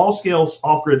small-scale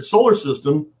off-grid solar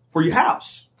system for your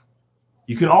house.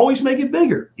 You can always make it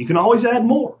bigger. You can always add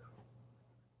more.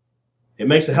 It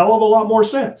makes a hell of a lot more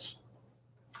sense.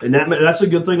 And that's a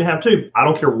good thing to have, too. I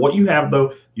don't care what you have,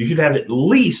 though. You should have at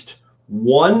least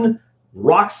one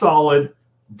rock-solid,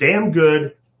 damn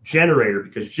good generator,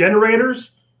 because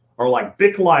generators are like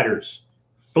Bic lighters.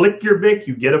 Flick your Bic,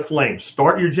 you get a flame.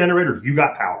 Start your generator, you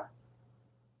got power.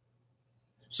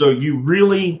 So you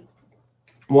really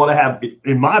want to have,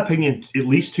 in my opinion, at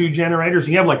least two generators.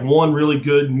 You have like one really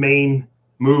good main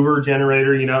mover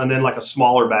generator, and then like a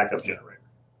smaller backup generator.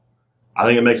 I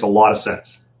think it makes a lot of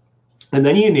sense. And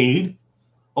then you need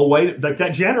a way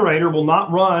that generator will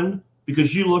not run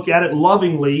because you look at it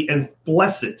lovingly and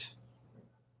bless it.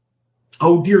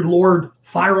 Oh, dear Lord,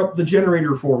 fire up the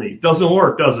generator for me. Doesn't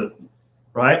work, does it?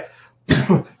 Right?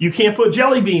 You can't put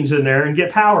jelly beans in there and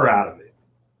get power out of it.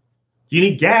 You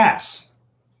need gas.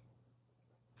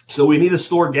 So we need to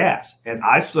store gas. And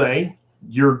I say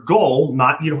your goal,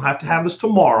 you don't have to have this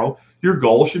tomorrow, your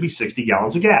goal should be 60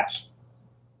 gallons of gas.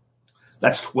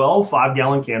 That's 12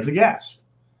 5-gallon cans of gas.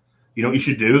 You know what you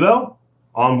should do, though?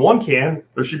 On one can,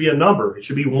 there should be a number. It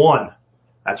should be 1.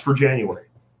 That's for January.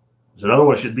 There's another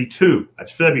one, it should be 2.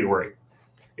 That's February.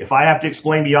 If I have to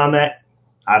explain beyond that,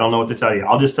 I don't know what to tell you.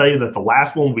 I'll just tell you that the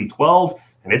last one will be 12,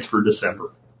 and it's for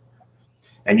December.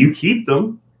 And you keep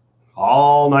them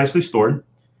all nicely stored.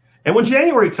 And when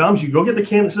January comes, you go get the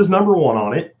can that says number 1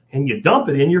 on it, and you dump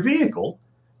it in your vehicle.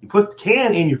 You put the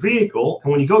can in your vehicle,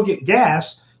 and when you go get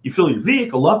gas, you fill your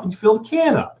vehicle up and you fill the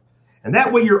can up. And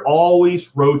that way you're always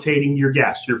rotating your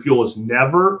gas. Your fuel is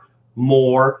never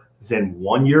more than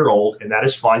 1 year old, and that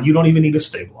is fine. You don't even need to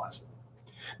stabilize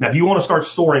it. Now, if you want to start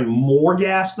storing more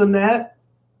gas than that,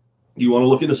 you want to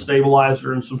look at a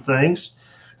stabilizer and some things.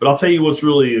 But I'll tell you what's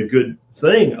really a good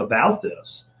thing about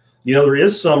this. There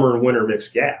is summer and winter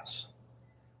mixed gas.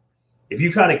 If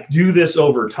you kind of do this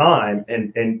over time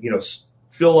and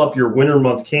fill up your winter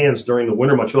month cans during the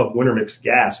winter month, you'll have winter mixed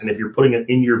gas. And if you're putting it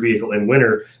in your vehicle in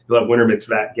winter, you'll have winter mixed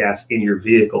gas in your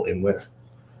vehicle in winter.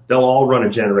 They'll all run a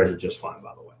generator just fine,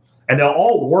 by the way. And they'll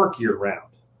all work year round.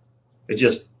 It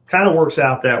just kind of works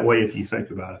out that way if you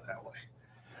think about it that way.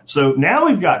 So now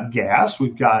we've got gas,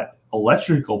 we've got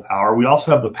electrical power. We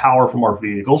also have the power from our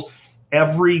vehicles.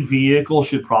 Every vehicle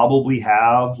should probably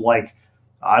have like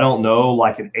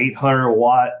an 800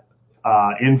 watt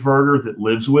inverter that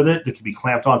lives with it that can be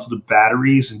clamped onto the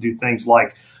batteries and do things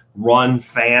like run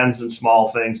fans and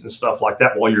small things and stuff like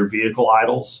that while your vehicle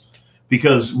idles.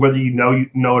 Because whether you know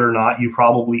it or not, you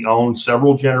probably own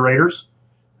several generators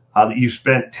that you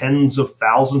spent tens of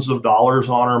thousands of dollars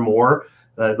on or more.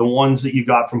 the ones that you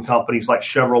got from companies like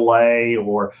Chevrolet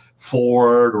or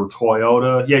Ford or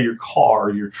Toyota. Yeah, your car,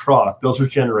 your truck, those are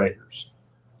generators.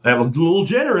 They have a little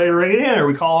generator right in there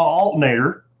we call an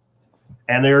alternator,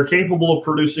 and they're capable of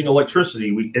producing electricity.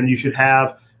 And you should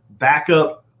have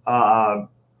backup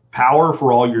power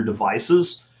for all your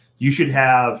devices. You should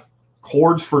have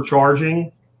cords for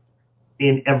charging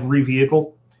in every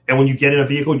vehicle. And when you get in a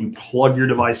vehicle, you plug your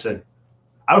device in.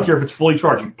 I don't care if it's fully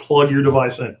charged. You plug your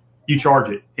device in. You charge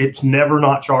it. It's never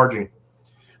not charging.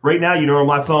 Right now, you know where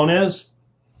my phone is?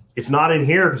 It's not in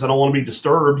here because I don't want to be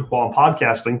disturbed while I'm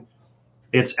podcasting.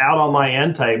 It's out on my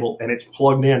end table, and it's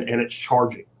plugged in, and it's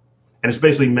charging. And it's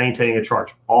basically maintaining a charge.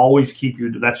 Always keep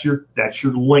that's your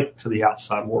link to the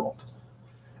outside world.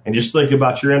 And just think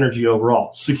about your energy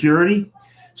overall. Security.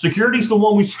 Security's the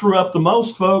one we screw up the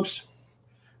most, folks.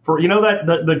 For, you know, that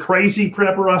the crazy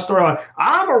prepper I started like,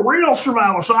 I'm a real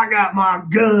survivalist. So I got my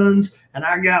guns and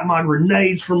I got my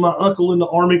grenades from my uncle in the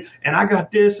army and I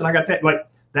got this and I got that. Like,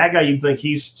 that guy, you'd think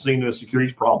he's seen the security.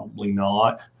 He's probably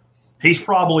not. He's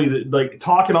probably like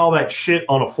talking all that shit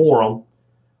on a forum,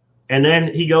 and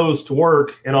then he goes to work,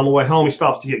 and on the way home he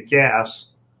stops to get gas,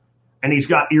 and he's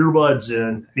got earbuds in,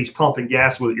 and he's pumping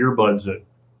gas with earbuds in.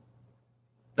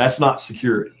 That's not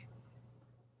security.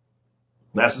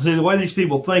 That's the way these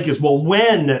people think is, well,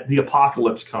 when the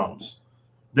apocalypse comes,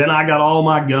 then I got all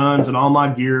my guns and all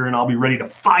my gear, and I'll be ready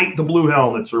to fight the blue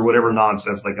helmets or whatever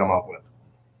nonsense they come up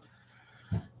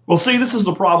with. Well, see, this is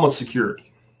the problem with security.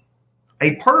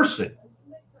 A person,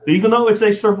 even though it's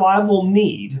a survival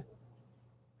need,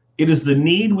 it is the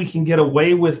need we can get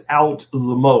away without the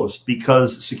most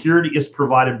because security is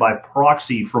provided by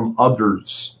proxy from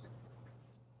others.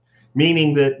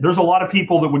 Meaning that there's a lot of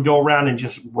people that would go around and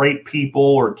just rape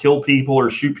people or kill people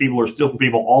or shoot people or steal from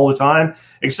people all the time,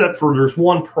 except for there's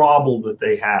one problem that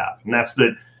they have, and that's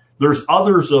that there's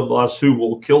others of us who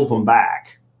will kill them back.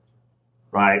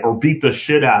 Right? Or beat the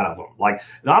shit out of them. Like,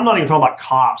 I'm not even talking about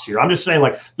cops here. I'm just saying,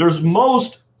 like, there's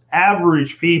most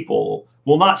average people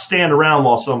will not stand around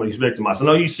while somebody's victimized. I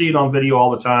know you see it on video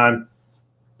all the time.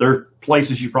 There are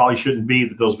places you probably shouldn't be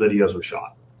that those videos are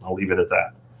shot. I'll leave it at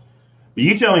that. But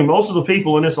you tell me, most of the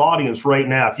people in this audience right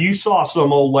now, if you saw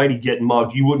some old lady getting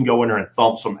mugged, you wouldn't go in there and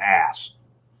thump some ass.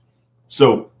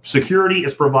 So security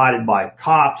is provided by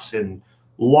cops and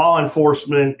law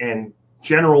enforcement and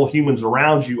general humans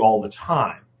around you all the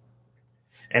time.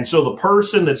 And so the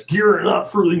person that's gearing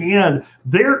up for the end,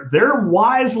 they're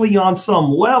wisely on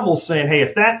some level saying, hey,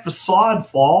 if that facade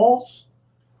falls,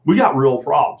 we got real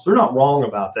problems. They're not wrong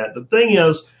about that. The thing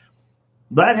is,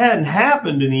 that hadn't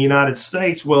happened in the United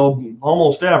States, well,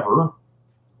 almost ever.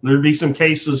 There'd be some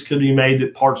cases could be made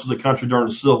that parts of the country during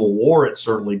the Civil War, it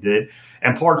certainly did,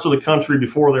 and parts of the country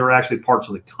before they were actually parts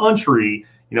of the country,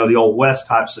 you know, the old West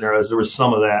type scenarios, there was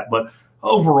some of that. But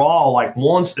overall, like,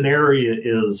 once an area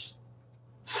is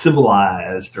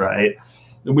civilized, right,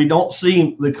 we don't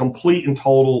see the complete and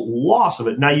total loss of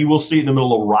it. Now, you will see it in the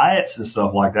middle of riots and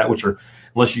stuff like that, which are,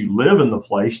 unless you live in the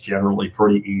place, generally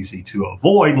pretty easy to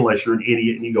avoid unless you're an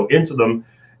idiot and you go into them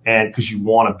and because you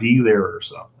want to be there or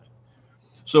something.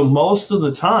 So most of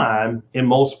the time, in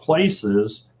most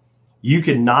places, you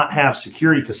cannot have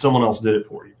security because someone else did it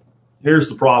for you. Here's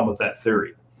the problem with that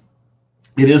theory.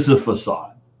 It is a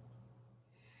facade.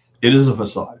 It is a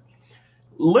facade.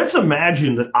 Let's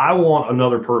imagine that I want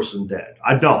another person dead.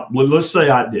 I don't. Let's say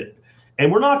I did.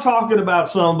 And we're not talking about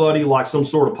somebody like some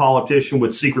sort of politician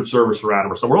with Secret Service around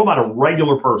him or something. We're talking about a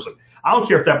regular person. I don't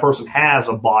care if that person has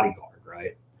a bodyguard,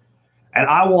 right? And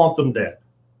I want them dead.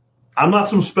 I'm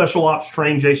not some special ops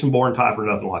trained Jason Bourne type or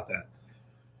nothing like that.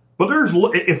 But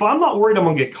if I'm not worried I'm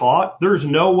going to get caught, there's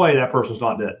no way that person's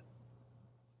not dead.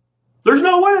 There's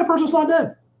no way that person's not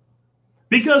dead.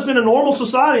 Because in a normal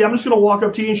society, I'm just going to walk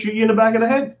up to you and shoot you in the back of the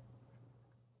head.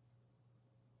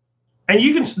 And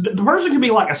the person can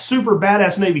be like a super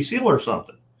badass Navy SEAL or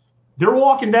something. They're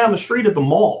walking down the street at the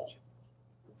mall.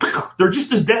 They're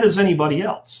just as dead as anybody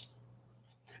else.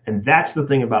 And that's the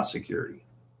thing about security.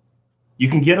 You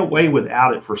can get away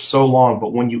without it for so long,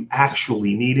 but when you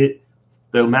actually need it,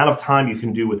 the amount of time you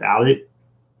can do without it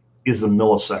is a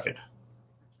millisecond.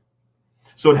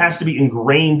 So it has to be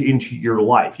ingrained into your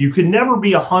life. You can never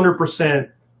be 100%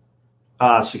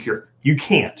 secure. You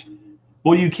can't.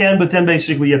 Well, you can, but then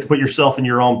basically you have to put yourself in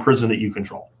your own prison that you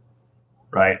control,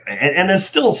 right? And then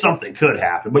still something could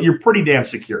happen, but you're pretty damn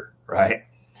secure, right?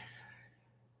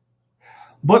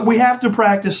 But we have to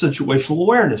practice situational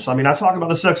awareness. I mean, I talk about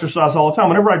this exercise all the time.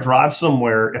 Whenever I drive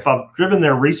somewhere, if I've driven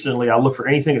there recently, I look for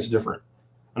anything that's different.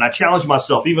 And I challenge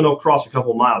myself, even though across a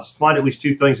couple of miles, to find at least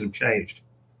two things that have changed.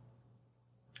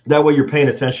 That way you're paying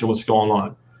attention to what's going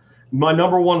on. my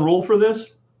number one rule for this,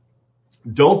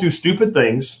 don't do stupid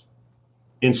things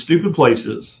in stupid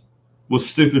places with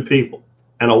stupid people.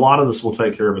 And a lot of this will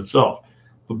take care of itself.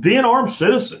 But be an armed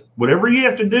citizen. Whatever you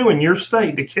have to do in your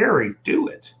state to carry, do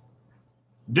it.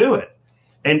 Do it.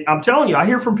 And I'm telling you, I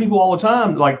hear from people all the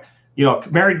time, like, you know, a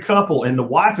married couple, and the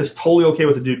wife is totally okay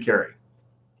with the dude carrying.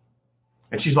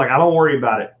 And she's like, I don't worry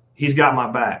about it. He's got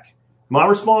my back. My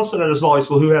response to that is always,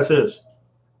 well, who has his?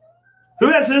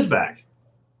 Who has his back?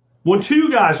 When two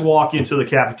guys walk into the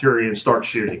cafeteria and start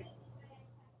shooting,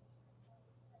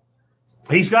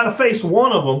 he's got to face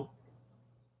one of them.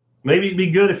 Maybe it'd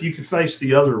be good if you could face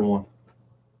the other one.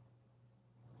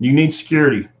 You need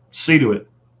security. See to it.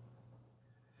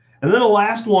 And then the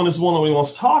last one is the one that we want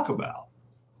to talk about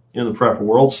in the prepper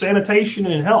world, sanitation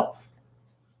and health.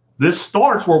 This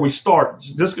starts where we start.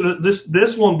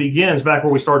 This one begins back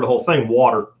where we started the whole thing,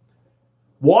 water.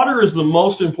 Water is the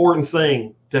most important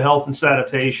thing to health and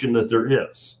sanitation that there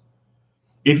is.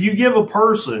 If you give a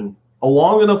person a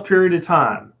long enough period of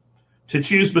time to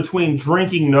choose between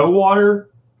drinking no water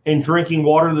and drinking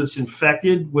water that's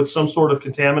infected with some sort of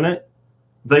contaminant,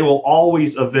 they will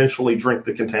always eventually drink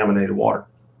the contaminated water.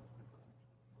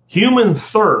 Human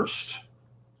thirst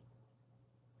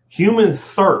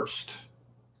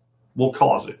will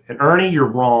cause it. And Ernie, you're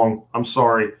wrong. I'm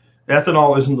sorry.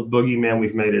 Ethanol isn't the boogeyman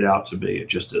we've made it out to be. It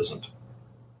just isn't.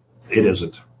 It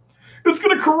isn't. It's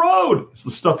going to corrode. It's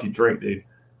the stuff you drink, dude.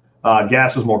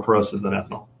 Gas is more corrosive than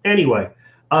ethanol. Anyway,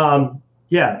 health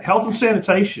and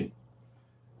sanitation.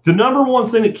 The number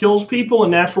one thing that kills people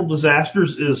in natural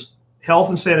disasters is health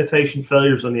and sanitation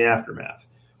failures in the aftermath.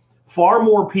 Far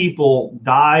more people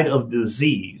died of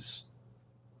disease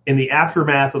in the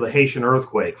aftermath of the Haitian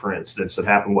earthquake, for instance, that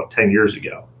happened, 10 years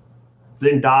ago,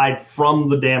 than died from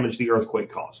the damage the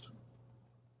earthquake caused.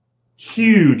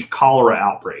 Huge cholera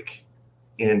outbreak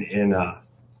in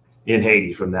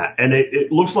Haiti from that. And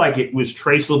it looks like it was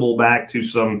traceable back to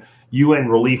some UN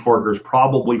relief workers,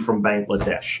 probably from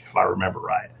Bangladesh, if I remember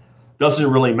right.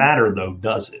 Doesn't really matter, though,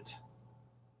 does it?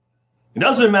 It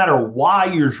doesn't matter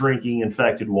why you're drinking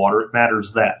infected water. It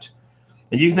matters that.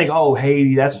 And you can think, oh,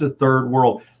 Haiti, that's the third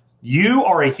world. You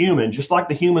are a human, just like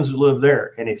the humans that live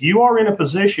there. And if you are in a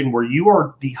position where you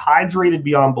are dehydrated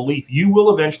beyond belief, you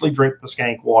will eventually drink the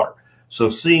skank water. So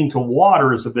seeing to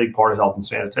water is a big part of health and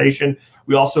sanitation.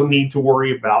 We also need to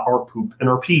worry about our poop and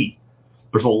our pee.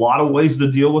 There's a lot of ways to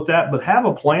deal with that, but have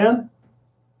a plan.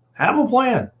 Have a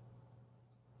plan.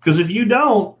 Because if you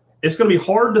don't, it's going to be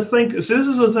hard to think. So this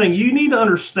is the thing. You need to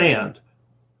understand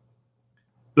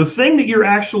the thing that you're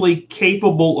actually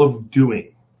capable of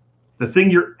doing. The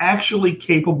thing you're actually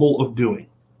capable of doing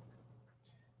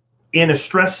in a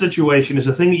stress situation is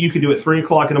the thing that you can do at 3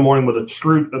 o'clock in the morning with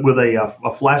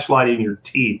a flashlight in your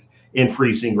teeth in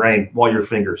freezing rain while your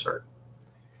fingers hurt.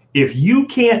 If you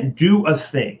can't do a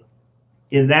thing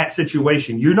in that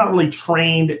situation, you're not really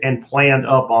trained and planned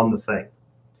up on the thing.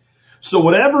 So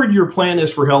whatever your plan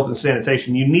is for health and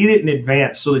sanitation, you need it in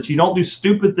advance so that you don't do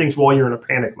stupid things while you're in a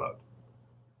panic mode.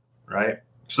 Right?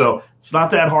 So it's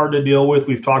not that hard to deal with.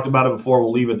 We've talked about it before.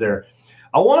 We'll leave it there.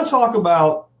 I want to talk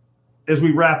about, as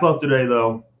we wrap up today,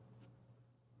 though,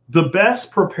 the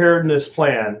best preparedness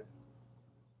plan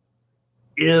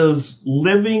is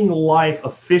living life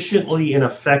efficiently and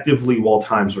effectively while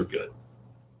times are good.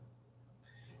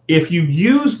 If you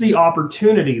use the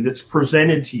opportunity that's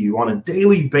presented to you on a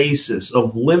daily basis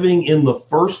of living in the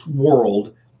first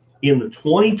world in the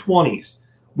 2020s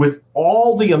with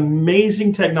all the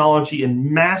amazing technology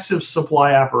and massive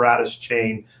supply apparatus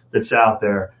chain that's out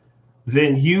there,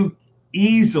 then you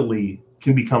easily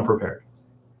can become prepared.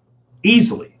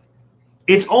 Easily.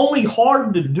 It's only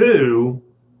hard to do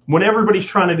when everybody's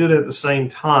trying to do it at the same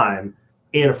time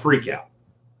in a freak out.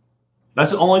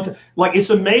 That's the only time. Like, it's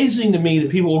amazing to me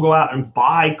that people will go out and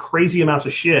buy crazy amounts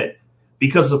of shit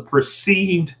because of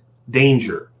perceived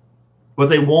danger, but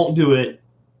they won't do it,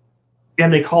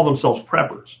 and they call themselves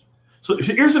preppers. So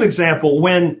here's an example.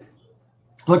 When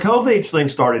the COVID thing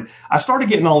started, I started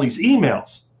getting all these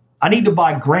emails. I need to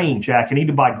buy grain, Jack. I need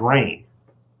to buy grain.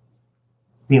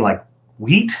 I mean, like,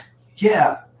 wheat?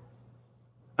 Yeah.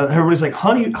 Everybody's like,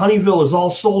 Honeyville is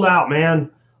all sold out,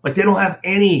 man. Like, they don't have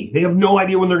any. They have no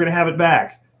idea when they're going to have it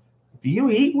back. Do you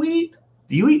eat wheat?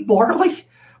 Do you eat barley?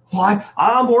 Well,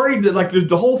 I'm worried that, like,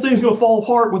 the whole thing's going to fall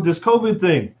apart with this COVID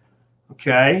thing.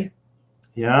 Okay.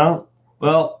 Yeah.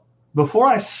 Well, before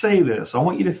I say this, I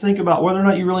want you to think about whether or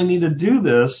not you really need to do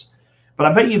this. But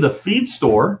I bet you the feed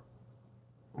store,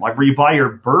 like where you buy your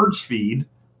bird's feed,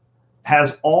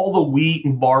 has all the wheat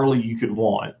and barley you could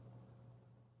want.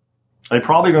 They're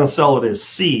probably going to sell it as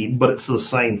seed, but it's the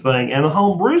same thing. And the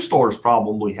home brew stores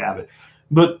probably have it.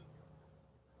 But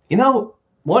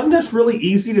wasn't this really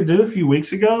easy to do a few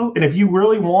weeks ago? And if you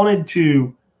really wanted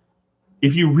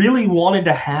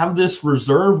to have this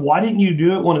reserve, why didn't you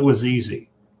do it when it was easy?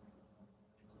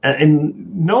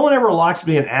 And no one ever likes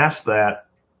being asked that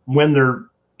when they're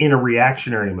in a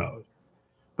reactionary mode.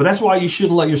 But that's why you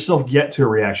shouldn't let yourself get to a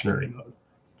reactionary mode.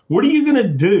 What are you going to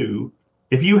do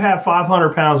if you have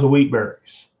 500 pounds of wheat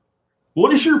berries?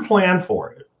 What is your plan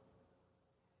for it?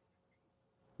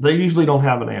 They usually don't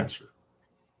have an answer.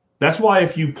 That's why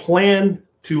if you plan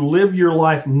to live your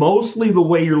life mostly the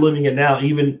way you're living it now,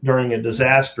 even during a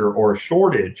disaster or a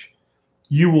shortage,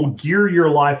 you will gear your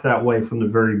life that way from the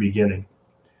very beginning.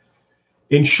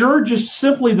 Ensure just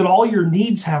simply that all your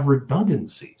needs have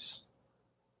redundancies.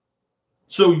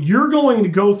 So you're going to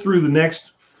go through the next,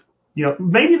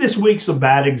 maybe this week's a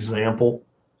bad example,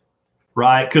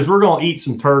 right? Because we're going to eat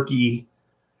some turkey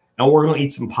and we're going to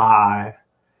eat some pie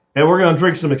and we're going to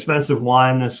drink some expensive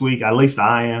wine this week. At least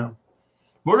I am.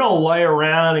 We're going to lay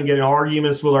around and get in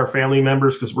arguments with our family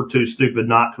members because we're too stupid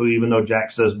not to, even though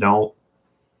Jack says don't.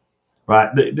 Right?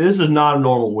 This is not a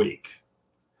normal week.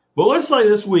 But let's say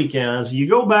this weekend, so you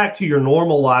go back to your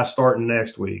normal life starting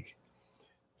next week.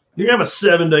 You're going to have a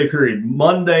 7-day period,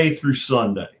 Monday through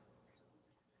Sunday.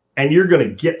 And you're going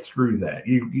to get through that.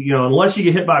 Unless you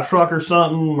get hit by a truck or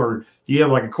something, or you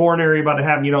have like a coronary about to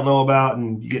happen you don't know about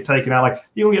and you get taken out,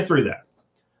 you're going to get through that.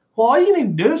 Well, all you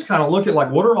need to do is kind of look at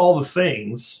what are all the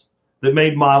things that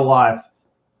made my life,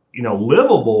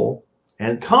 livable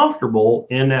and comfortable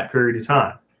in that period of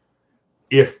time.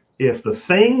 If the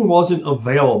thing wasn't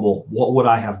available, what would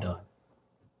I have done?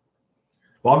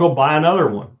 Well, I'll go buy another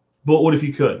one. But what if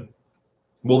you couldn't?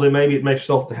 Well, then maybe it makes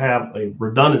sense to have a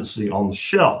redundancy on the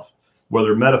shelf,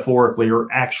 whether metaphorically or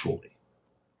actually.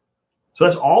 So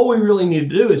that's all we really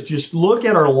need to do is just look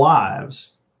at our lives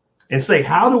and say,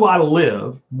 how do I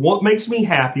live? What makes me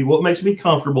happy? What makes me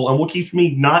comfortable? And what keeps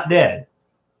me not dead?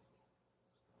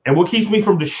 And what keeps me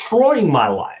from destroying my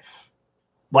life?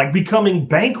 Like becoming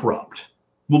bankrupt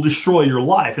will destroy your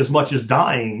life as much as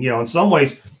dying. In some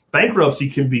ways,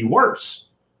 bankruptcy can be worse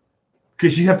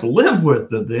because you have to live with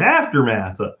the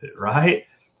aftermath of it, right?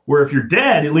 Where if you're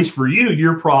dead, at least for you,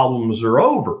 your problems are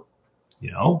over,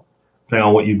 depending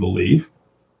on what you believe.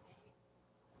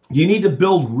 You need to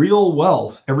build real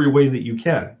wealth every way that you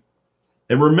can.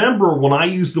 And remember, when I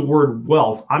use the word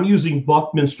wealth, I'm using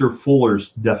Buckminster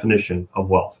Fuller's definition of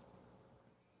wealth.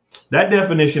 That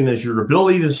definition is your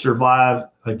ability to survive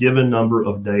a given number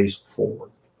of days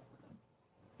forward.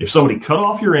 If somebody cut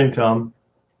off your income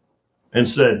and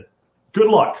said, good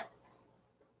luck,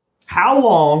 how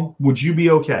long would you be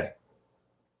okay?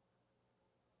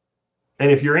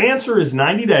 And if your answer is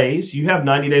 90 days, you have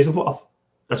 90 days of wealth.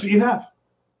 That's what you have.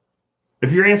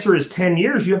 If your answer is 10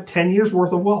 years, you have 10 years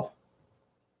worth of wealth.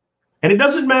 And it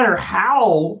doesn't matter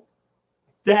how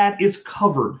that is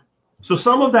covered. So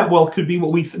some of that wealth could be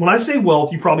when I say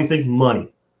wealth, you probably think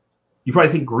money. You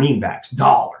probably think greenbacks,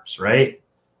 dollars, right?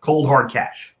 Cold hard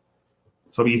cash.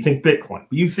 Some of you think Bitcoin.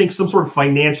 But you think some sort of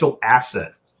financial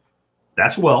asset.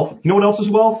 That's wealth. You know what else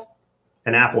is wealth?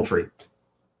 An apple tree.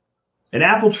 An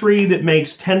apple tree that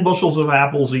makes 10 bushels of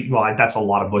apples. Well, that's a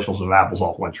lot of bushels of apples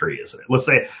off one tree, isn't it? Let's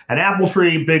say an apple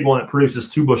tree, big one, that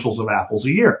produces 2 bushels of apples a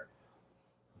year.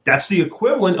 That's the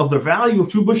equivalent of the value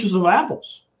of 2 bushels of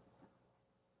apples.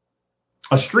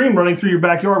 A stream running through your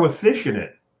backyard with fish in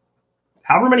it.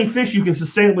 However many fish you can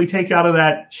sustainably take out of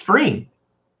that stream.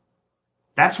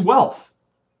 That's wealth.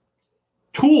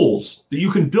 Tools that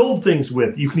you can build things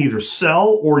with, you can either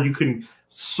sell or you can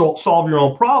solve your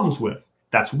own problems with.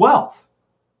 That's wealth.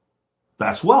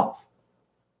 That's wealth.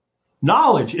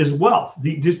 Knowledge is wealth.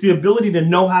 Just the ability to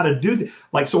know how to do things.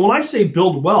 So when I say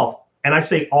build wealth, and I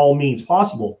say all means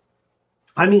possible,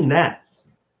 I mean that.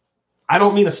 I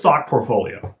don't mean a stock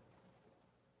portfolio.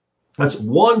 That's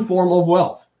one form of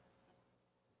wealth.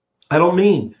 I don't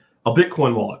mean a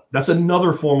Bitcoin wallet. That's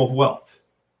another form of wealth.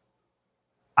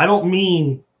 I don't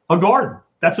mean a garden.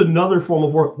 That's another form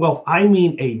of wealth. I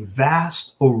mean a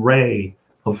vast array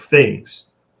of things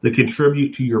that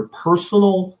contribute to your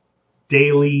personal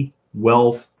daily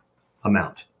wealth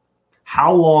amount.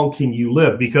 How long can you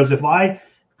live? Because if I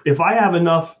have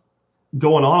enough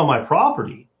going on my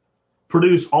property,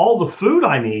 produce all the food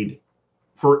I need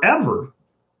forever,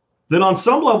 then on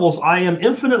some levels I am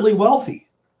infinitely wealthy,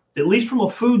 at least from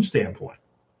a food standpoint.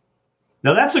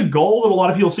 Now that's a goal that a lot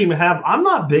of people seem to have. I'm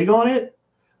not big on it.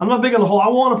 I'm not big on the whole, I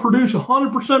want to produce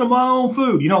 100% of my own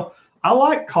food. I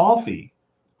like coffee.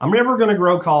 I'm never going to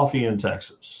grow coffee in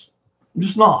Texas. I'm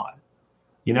just not.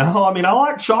 I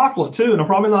like chocolate too, and I'm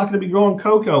probably not going to be growing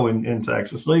cocoa in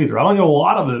Texas either. I don't know a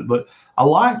lot of it, but I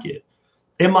like it.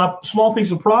 in my small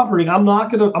piece of property, I'm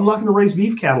not gonna raise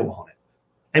beef cattle on it.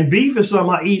 And beef is something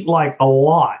I eat like a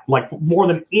lot, like more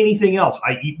than anything else.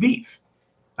 I eat beef.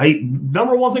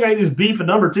 Number one thing I eat is beef, and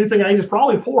number two thing I eat is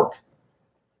probably pork.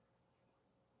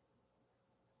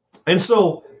 And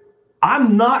so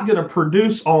I'm not going to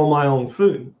produce all my own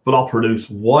food, but I'll produce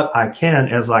what I can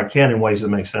as I can in ways that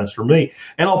make sense for me.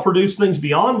 And I'll produce things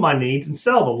beyond my needs and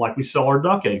sell them, like we sell our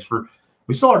duck eggs for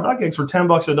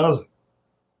 $10 a dozen.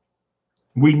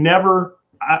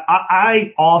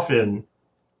 I often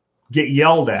get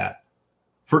yelled at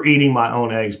for eating my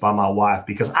own eggs by my wife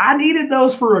because I needed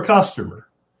those for a customer,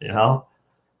 you know?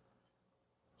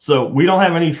 So we don't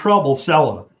have any trouble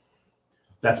selling them.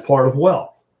 That's part of wealth.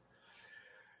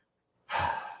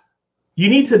 You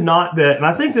need to not bet, and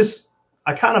I think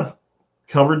I kind of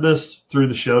covered this through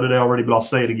the show today already, but I'll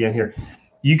say it again here.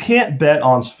 You can't bet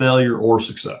on failure or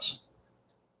success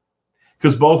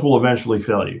because both will eventually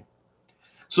fail you.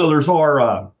 So there's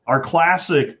our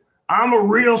classic, I'm a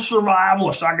real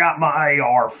survivalist. I got my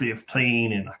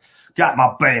AR-15 and I got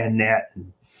my bayonet,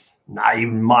 and I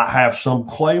even might have some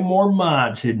Claymore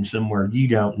mines hidden somewhere you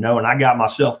don't know, and I got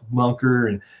myself a bunker,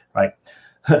 and right.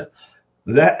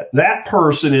 That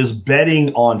person is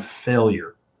betting on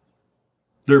failure.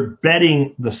 They're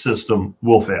betting the system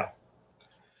will fail.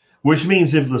 Which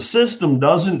means if the system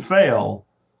doesn't fail,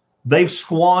 they've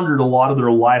squandered a lot of their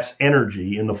life's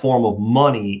energy in the form of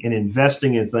money and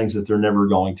investing in things that they're never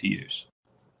going to use.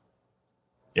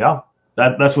 Yeah,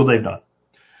 that's what they've done.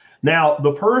 Now,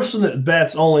 the person that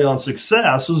bets only on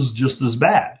success is just as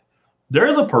bad.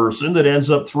 They're the person that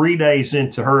ends up 3 days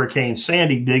into Hurricane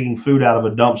Sandy digging food out of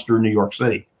a dumpster in New York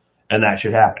City. And that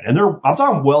should happen. And I'm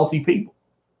talking wealthy people.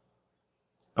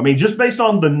 I mean, just based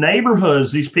on the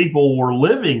neighborhoods these people were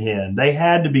living in, they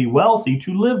had to be wealthy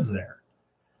to live there.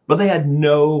 But they had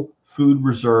no food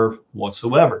reserve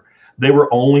whatsoever. They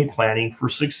were only planning for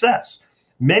success.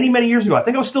 Many, many years ago, I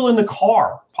think I was still in the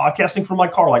car, podcasting from my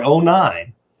car, like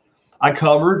 2009. I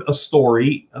covered a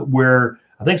story where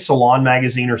I think Salon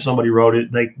Magazine or somebody wrote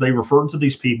it. They referred to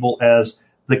these people as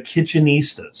the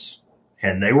kitchenistas,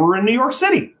 and they were in New York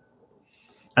City.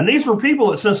 And these were people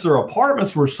that, since their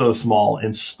apartments were so small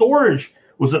and storage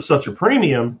was at such a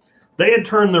premium, they had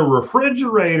turned their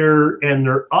refrigerator and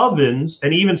their ovens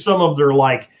and even some of their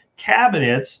like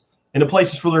cabinets into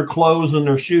places for their clothes and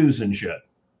their shoes and shit.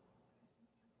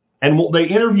 And they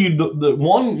interviewed the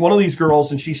one of these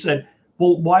girls, and she said,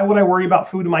 well, why would I worry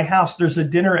about food in my house? There's a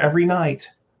dinner every night.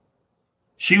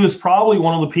 She was probably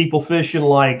one of the people fishing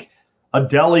like a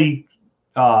delicatessen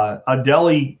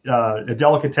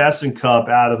cup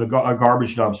out of a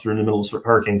garbage dumpster in the middle of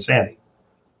Hurricane Sandy.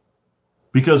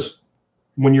 Because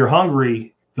when you're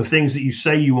hungry, the things that you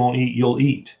say you won't eat, you'll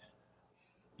eat.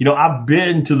 You know, I've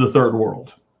been to the third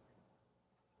world.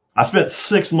 I spent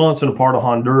 6 months in a part of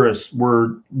Honduras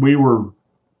where we were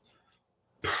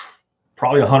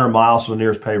probably 100 miles from the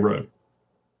nearest paved road.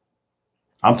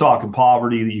 I'm talking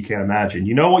poverty that you can't imagine.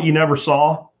 You know what you never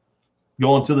saw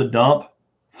going to the dump?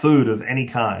 Food of any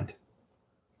kind.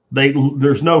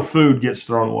 There's no food gets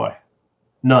thrown away.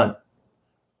 None.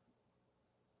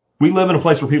 We live in a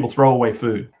place where people throw away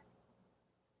food.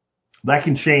 That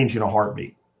can change in a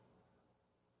heartbeat.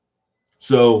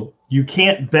 So you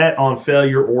can't bet on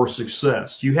failure or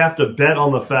success. You have to bet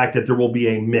on the fact that there will be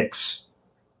a mix.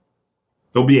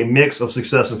 There'll be a mix of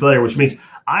success and failure, which means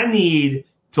I need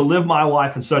to live my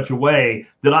life in such a way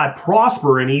that I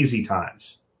prosper in easy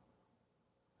times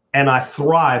and I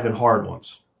thrive in hard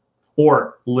ones,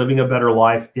 or living a better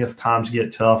life if times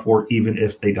get tough or even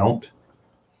if they don't.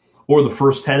 Or the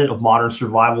first tenet of modern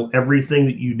survival, everything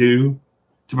that you do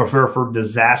to prepare for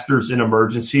disasters and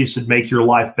emergencies should make your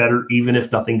life better even if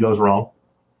nothing goes wrong.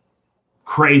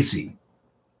 Crazy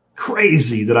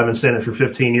that I've been saying it for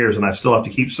 15 years and I still have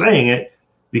to keep saying it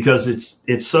because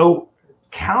it's so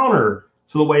counter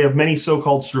to the way of many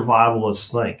so-called survivalists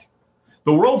think.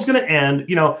 The world's going to end,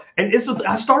 you know, and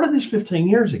I started this 15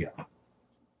 years ago.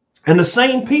 And the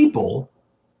same people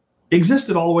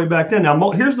existed all the way back then. Now,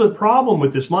 here's the problem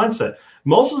with this mindset.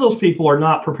 Most of those people are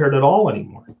not prepared at all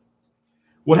anymore.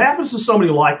 What happens to somebody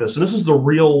like this, and this is the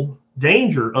real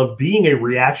danger of being a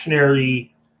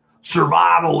reactionary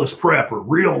survivalist prepper,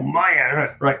 real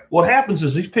man, right? What happens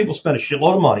is these people spend a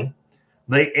shitload of money,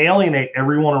 they alienate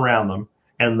everyone around them,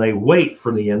 and they wait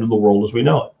for the end of the world as we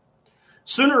know it.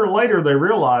 Sooner or later, they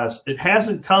realize it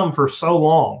hasn't come for so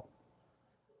long,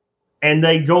 and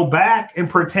they go back and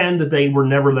pretend that they were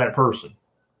never that person.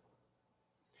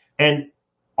 And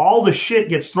all the shit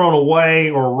gets thrown away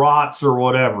or rots or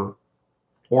whatever,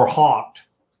 or hawked,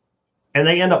 and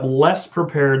they end up less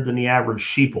prepared than the average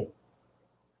sheeple.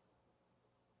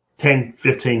 10,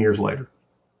 15 years later.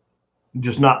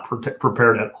 Just not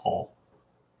prepared at all.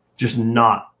 Just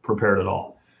not prepared at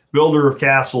all. Builder of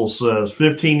Castles says,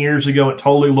 15 years ago, it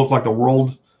totally looked like the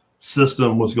world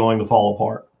system was going to fall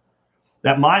apart.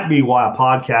 That might be why a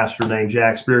podcaster named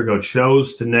Jack Spirko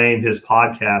chose to name his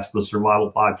podcast the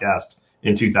Survival Podcast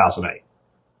in 2008.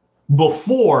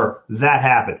 Before that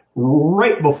happened.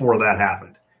 Right before that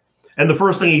happened. And the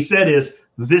first thing he said is,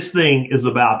 this thing is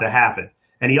about to happen.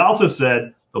 And he also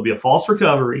said, there'll be a false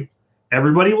recovery,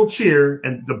 everybody will cheer,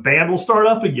 and the band will start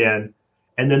up again,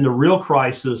 and then the real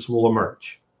crisis will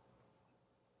emerge.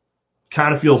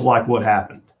 Kind of feels like what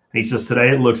happened. And he says, today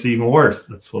it looks even worse.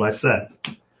 That's what I said.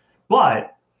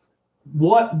 But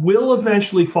what will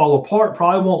eventually fall apart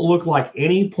probably won't look like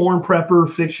any porn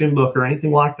prepper fiction book or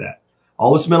anything like that.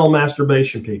 All this mental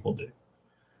masturbation people do.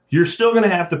 You're still going to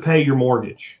have to pay your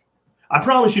mortgage. I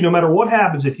promise you, no matter what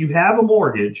happens, if you have a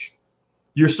mortgage,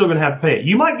 you're still going to have to pay it.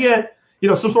 You might get,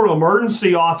 some sort of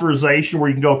emergency authorization where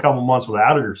you can go a couple months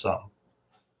without it or something.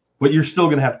 But you're still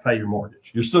going to have to pay your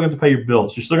mortgage. You're still going to have to pay your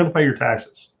bills. You're still going to pay your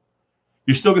taxes.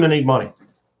 You're still going to need money.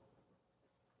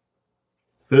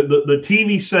 The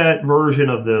TV set version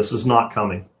of this is not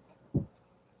coming.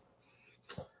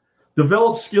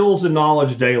 Develop skills and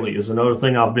knowledge daily is another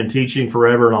thing I've been teaching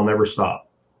forever, and I'll never stop.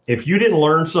 If you didn't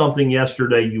learn something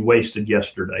yesterday, you wasted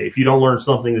yesterday. If you don't learn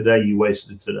something today, you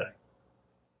wasted today.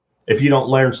 If you don't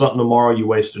learn something tomorrow, you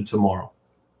wasted tomorrow.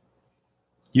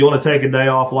 You want to take a day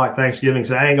off like Thanksgiving,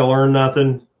 say, I ain't going to learn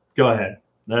nothing, go ahead.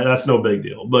 That's no big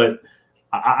deal. But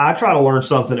I try to learn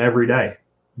something every day.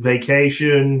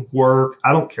 Vacation, work,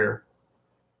 I don't care.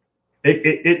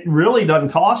 It really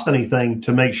doesn't cost anything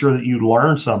to make sure that you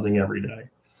learn something every day.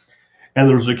 And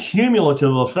there's a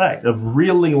cumulative effect of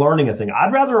really learning a thing.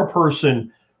 I'd rather a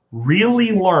person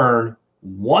really learn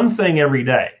one thing every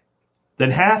day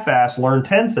than half-ass learn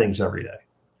 10 things every day.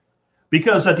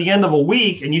 Because at the end of a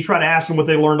week, and you try to ask them what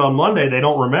they learned on Monday, they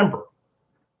don't remember.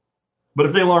 But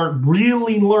if they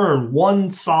really learn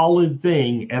one solid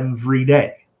thing every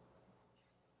day,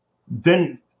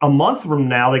 then a month from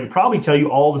now, they could probably tell you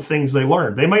all the things they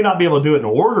learned. They may not be able to do it in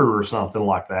order or something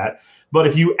like that, but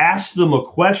if you ask them a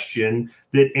question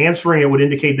that answering it would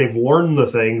indicate they've learned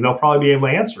the thing, they'll probably be able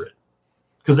to answer it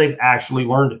because they've actually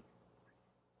learned it.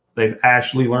 They've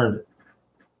actually learned it.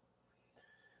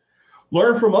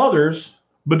 Learn from others,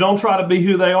 but don't try to be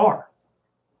who they are.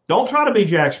 Don't try to be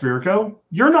Jack Spirko.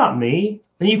 You're not me,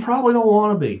 and you probably don't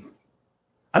want to be.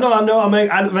 I know I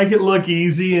make it look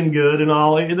easy and good and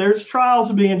all. There's trials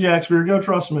of being Jack Spirko,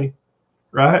 trust me.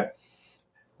 Right?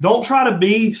 Don't try to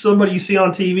be somebody you see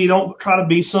on TV. Don't try to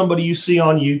be somebody you see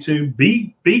on YouTube.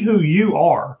 Be who you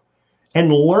are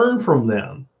and learn from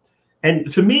them.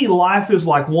 And to me, life is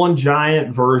like one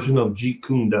giant version of Jeet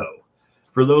Kune Do.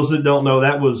 For those that don't know,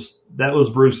 that was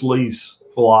Bruce Lee's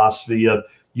philosophy of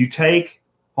you take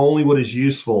only what is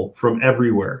useful from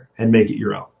everywhere and make it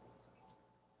your own.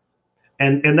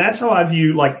 And that's how I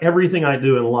view like everything I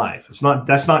do in life.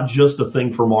 That's not just a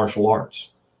thing for martial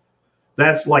arts.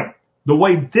 That's like the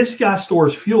way this guy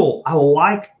stores fuel. I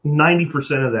like 90%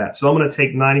 of that. So I'm going to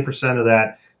take 90% of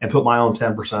that and put my own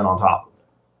 10% on top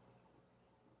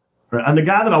of it. And the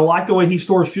guy that I like the way he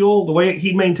stores fuel, the way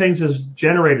he maintains his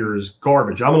generator is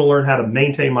garbage. I'm going to learn how to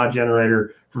maintain my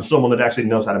generator from someone that actually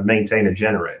knows how to maintain a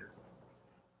generator.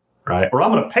 Right? Or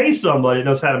I'm going to pay somebody that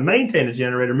knows how to maintain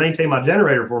my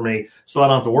generator for me so I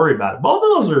don't have to worry about it. Both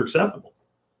of those are acceptable.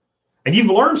 And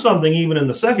you've learned something even in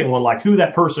the second one, like who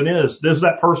that person is. Does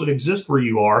that person exist where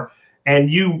you are?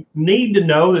 And you need to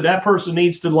know that person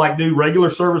needs to like do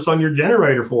regular service on your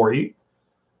generator for you,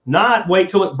 not wait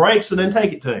till it breaks and then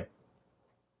take it to him.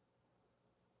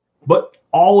 But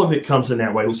all of it comes in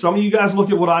that way. Some of you guys look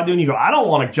at what I do and you go, I don't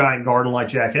want a giant garden like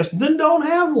Jack has. Then don't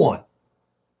have one.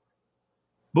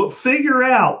 But figure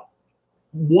out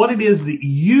what it is that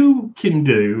you can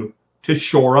do to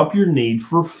shore up your need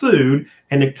for food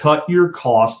and to cut your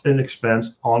cost and expense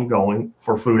ongoing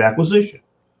for food acquisition.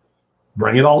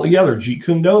 Bring it all together. Jeet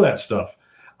Kune Do that stuff.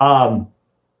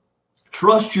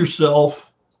 Trust yourself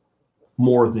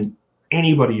more than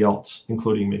anybody else,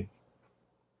 including me.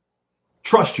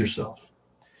 Trust yourself.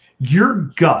 Your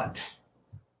gut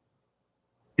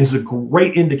is a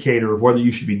great indicator of whether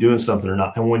you should be doing something or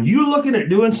not. And when you're looking at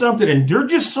doing something and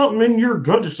there's just something in your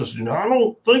gut that says, no, I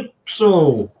don't think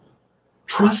so,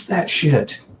 trust that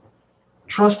shit.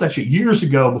 Trust that shit. Years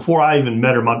ago, before I even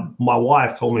met her, my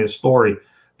wife told me a story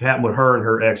that happened with her and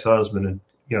her ex-husband, and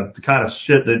the kind of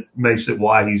shit that makes it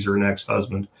why he's her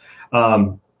ex-husband.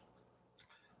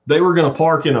 They were going to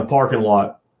park in a parking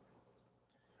lot,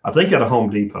 I think at a Home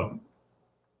Depot.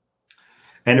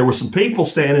 And there were some people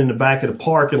standing in the back of the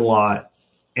parking lot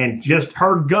And just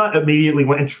her gut immediately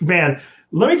went, and man,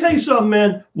 let me tell you something,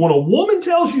 man. When a woman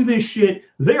tells you this shit,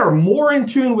 they are more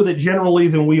in tune with it generally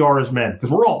than we are as men.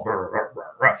 Because we're all,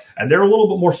 and they're a little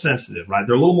bit more sensitive, right?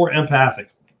 They're a little more empathic.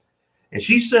 And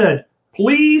she said,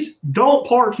 please don't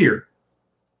park here.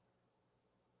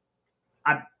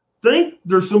 I think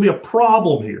there's going to be a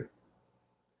problem here.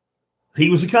 He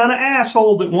was the kind of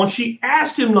asshole that once she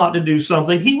asked him not to do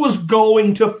something, he was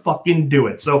going to fucking do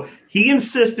it. So he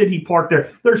insisted he parked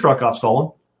there. Their truck got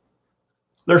stolen.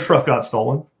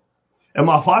 And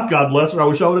my wife, God bless her, I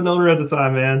wish I would have known her at the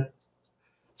time, man.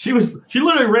 She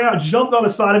literally ran out, jumped on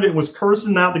the side of it, and was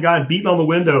cursing out the guy and beating on the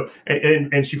window,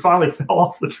 and she finally fell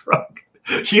off the truck.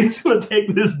 She was going to take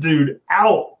this dude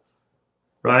out,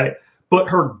 right? But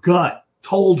her gut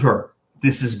told her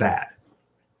this is bad.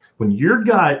 When your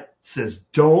gut says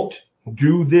don't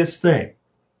do this thing,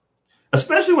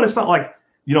 especially when it's not like,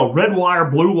 red wire,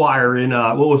 blue wire in,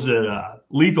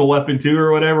 Lethal Weapon 2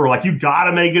 or whatever, like you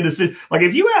gotta make a decision. Like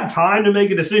if you have time to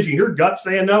make a decision, your gut's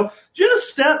saying no, just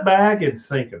step back and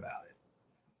think about it.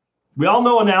 We all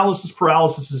know analysis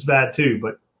paralysis is bad too,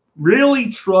 but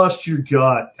really trust your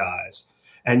gut, guys.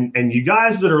 And you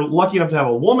guys that are lucky enough to have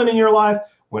a woman in your life,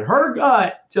 when her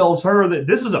gut tells her that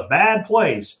this is a bad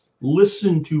place,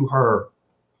 listen to her.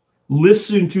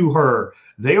 Listen to her.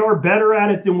 They are better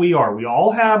at it than we are. We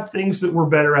all have things that we're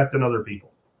better at than other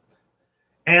people.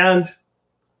 And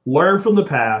learn from the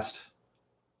past.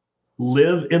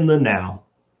 Live in the now.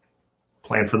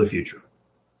 Plan for the future.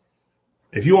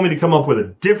 If you want me to come up with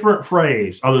a different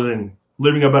phrase other than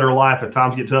living a better life if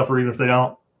times get tougher, even if they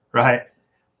don't, right?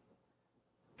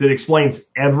 That explains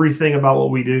everything about what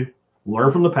we do.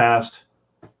 Learn from the past.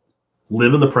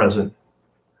 Live in the present.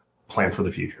 Plan for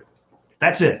the future.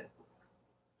 That's it.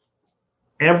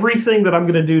 Everything that I'm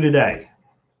going to do today,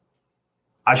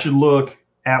 I should look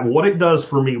at what it does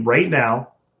for me right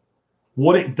now,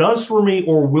 what it does for me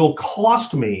or will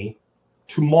cost me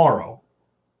tomorrow.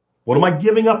 What am I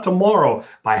giving up tomorrow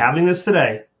by having this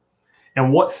today?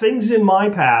 And what things in my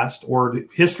past or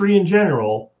history in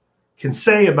general can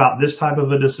say about this type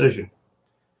of a decision.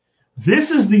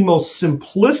 This is the most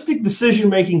simplistic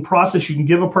decision-making process you can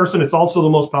give a person. It's also the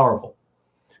most powerful.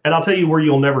 And I'll tell you where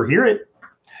you'll never hear it.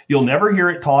 You'll never hear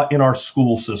it taught in our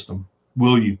school system,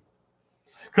 will you?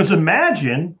 Because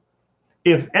imagine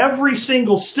if every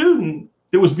single student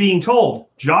that was being told,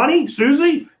 Johnny,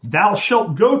 Susie, thou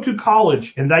shalt go to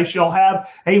college, and thou shalt have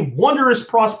a wondrous,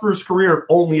 prosperous career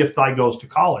only if thou goes to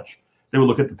college. They would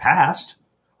look at the past,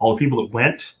 all the people that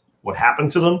went, what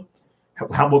happened to them,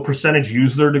 what percentage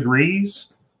used their degrees.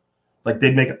 Like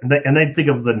they'd think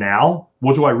of the now.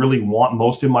 What do I really want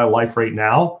most in my life right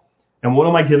now? And what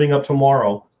am I giving up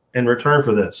tomorrow in return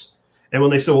for this? And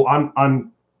when they say, well,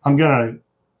 I'm going to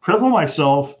cripple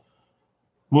myself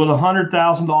with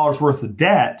 $100,000 worth of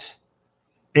debt,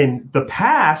 and the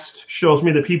past shows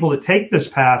me that people that take this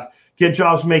path get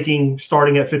jobs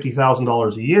starting at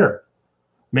 $50,000 a year.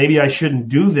 Maybe I shouldn't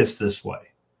do this way.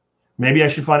 Maybe I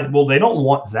should find it. Well, they don't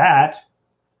want that.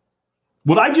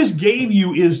 What I just gave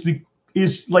you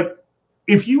is like,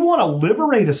 if you want to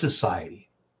liberate a society,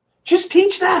 just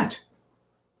teach that.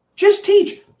 Just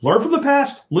teach. Learn from the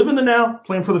past, live in the now,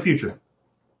 plan for the future.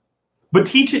 But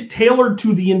teach it tailored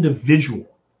to the individual.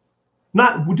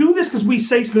 Not do this because we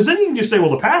say, because then you can just say,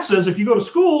 well, the past says if you go to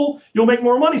school, you'll make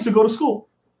more money, so go to school.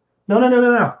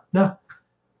 No.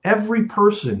 Every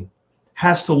person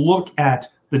has to look at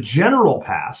the general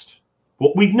past,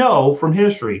 what we know from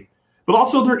history, but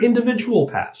also their individual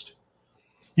past.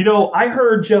 I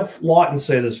heard Jeff Lawton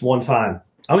say this one time.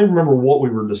 I don't even remember what we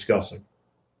were discussing.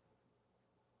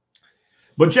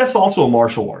 But Jeff's also a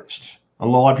martial artist. A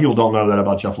lot of people don't know that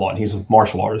about Jeff Lawton. He's a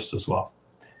martial artist as well.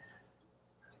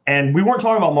 And we weren't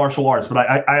talking about martial arts, but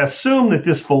I assume that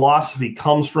this philosophy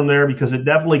comes from there because it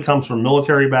definitely comes from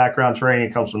military background training.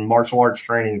 It comes from martial arts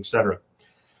training, etc.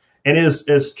 And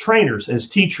as trainers, as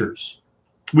teachers,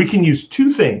 we can use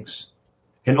two things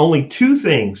and only two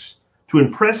things to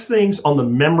impress things on the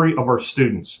memory of our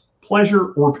students,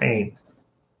 pleasure or pain.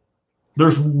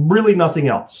 There's really nothing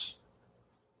else.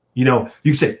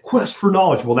 You say quest for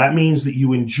knowledge. Well, that means that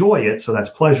you enjoy it, so that's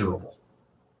pleasurable.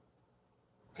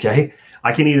 Okay?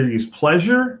 I can either use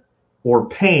pleasure or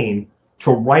pain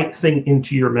to write thing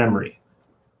into your memory.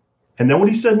 And then what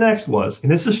he said next was,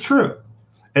 and this is true,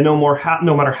 and no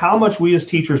matter how much we as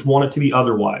teachers want it to be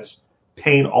otherwise,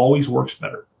 pain always works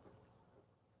better.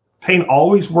 Pain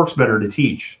always works better to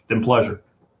teach than pleasure.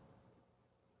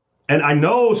 And I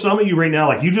know some of you right now,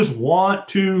 like you just want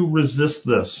to resist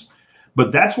this.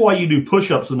 But that's why you do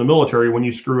push-ups in the military when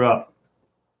you screw up.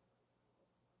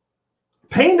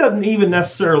 Pain doesn't even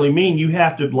necessarily mean you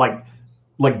have to like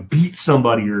like beat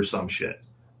somebody or some shit.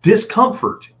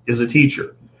 Discomfort is a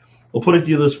teacher. We'll put it to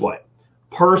you this way.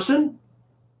 Person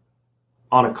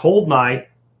on a cold night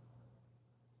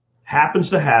happens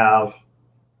to have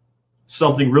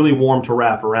something really warm to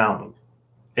wrap around them.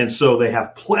 And so they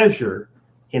have pleasure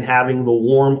in having the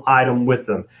warm item with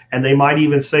them. And they might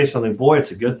even say something, boy,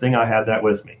 it's a good thing I had that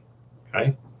with me.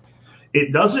 Okay?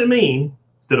 It doesn't mean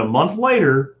that a month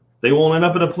later they won't end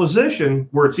up in a position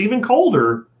where it's even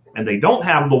colder and they don't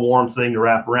have the warm thing to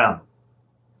wrap around them.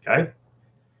 Okay?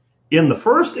 In the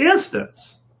first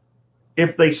instance,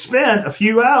 if they spent a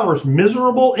few hours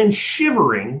miserable and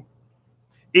shivering,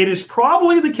 it is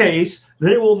probably the case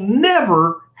that it will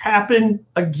never happen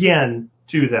again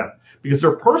to them, because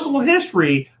their personal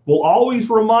history will always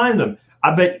remind them.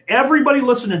 I bet everybody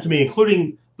listening to me,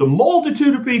 including the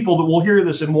multitude of people that will hear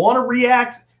this and want to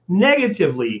react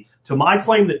negatively to my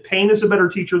claim that pain is a better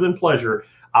teacher than pleasure,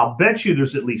 I'll bet you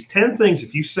there's at least 10 things,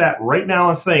 if you sat right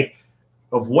now and think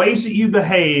of ways that you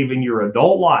behave in your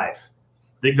adult life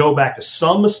that go back to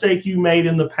some mistake you made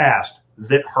in the past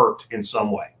that hurt in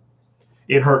some way.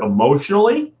 It hurt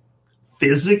emotionally,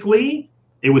 physically.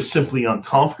 It was simply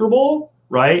uncomfortable,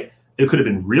 right? It could have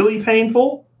been really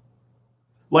painful.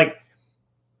 Like,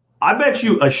 I bet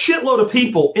you a shitload of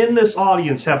people in this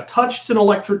audience have touched an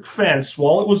electric fence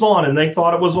while it was on and they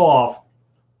thought it was off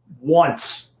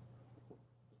once.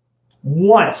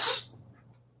 Once.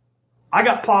 I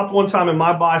got popped one time in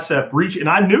my bicep, and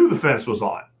I knew the fence was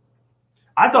on.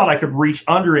 I thought I could reach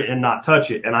under it and not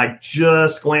touch it, and I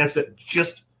just glanced at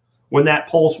just when that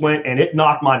pulse went, and it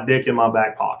knocked my dick in my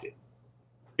back pocket.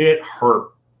 It hurt.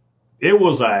 It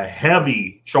was a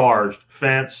heavy charged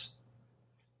fence.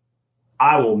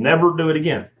 I will never do it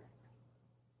again.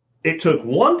 It took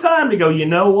one time to go, you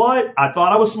know what? I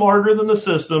thought I was smarter than the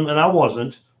system, and I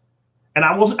wasn't. And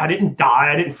I didn't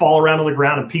die. I didn't fall around on the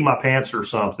ground and pee my pants or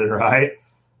something, right?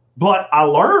 But I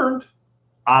learned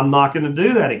I'm not going to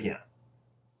do that again.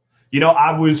 You know,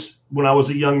 when I was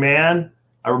a young man,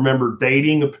 I remember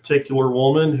dating a particular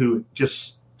woman who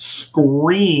just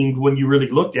screamed when you really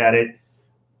looked at it,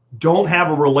 don't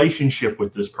have a relationship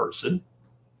with this person.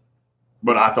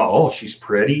 But I thought, oh, she's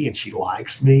pretty and she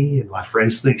likes me and my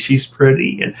friends think she's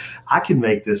pretty and I can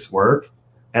make this work.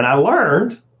 And I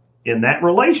learned in that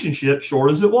relationship,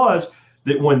 short as it was,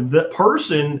 that when the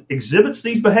person exhibits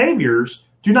these behaviors,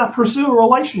 do not pursue a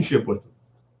relationship with them.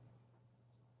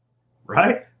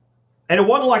 Right? And it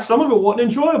wasn't like some of it wasn't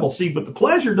enjoyable. See, but the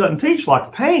pleasure doesn't teach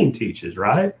like the pain teaches,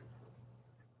 right?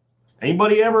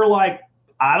 Anybody ever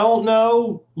I don't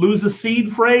know, lose a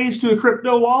seed phrase to a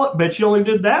crypto wallet? Bet you only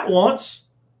did that once.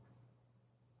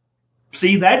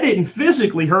 See, that didn't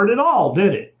physically hurt at all,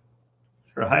 did it?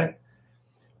 Right?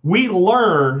 We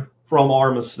learn from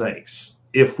our mistakes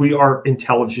if we are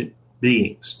intelligent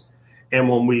beings. And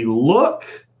when we look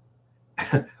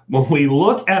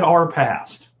at our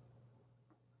past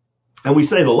and we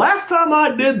say, the last time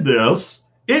I did this,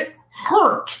 it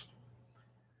hurt.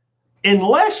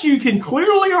 Unless you can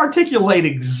clearly articulate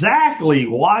exactly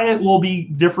why it will be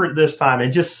different this time,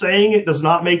 and just saying it does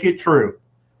not make it true,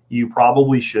 you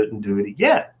probably shouldn't do it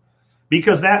again.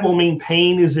 Because that will mean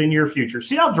pain is in your future.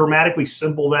 See how dramatically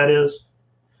simple that is?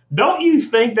 Don't you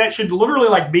think that should literally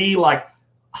be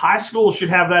high school should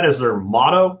have that as their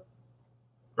motto?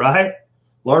 Right?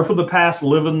 Learn from the past,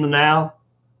 live in the now,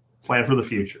 plan for the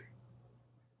future.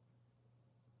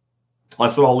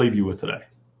 That's what I'll leave you with today.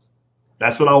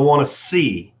 That's what I want to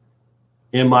see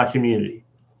in my community,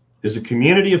 is a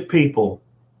community of people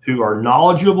who are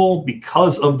knowledgeable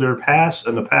because of their past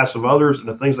and the past of others and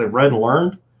the things they've read and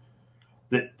learned,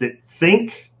 that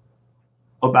think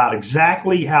about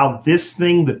exactly how this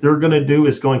thing that they're going to do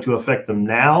is going to affect them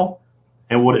now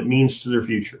and what it means to their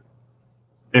future.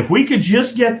 If we could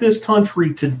just get this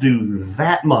country to do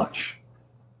that much,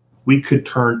 we could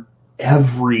turn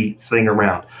everything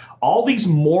around. All these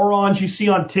morons you see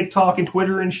on TikTok and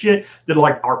Twitter and shit that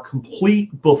are complete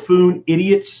buffoon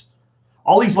idiots.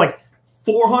 All these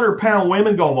 400-pound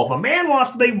women going, well, if a man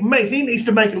wants to he needs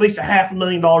to make at least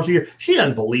 $500,000 a year. She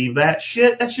doesn't believe that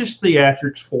shit. That's just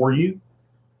theatrics for you.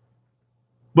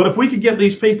 But if we could get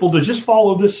these people to just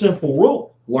follow this simple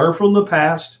rule, learn from the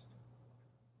past,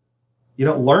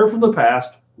 learn from the past,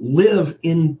 live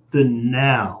in the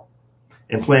now,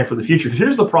 and plan for the future. Because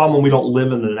here's the problem when we don't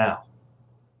live in the now.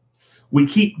 We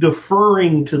keep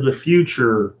deferring to the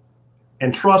future,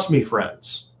 and trust me,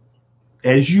 friends,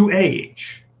 as you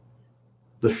age,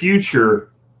 the future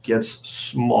gets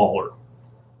smaller.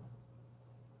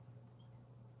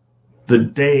 The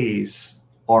days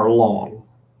are long,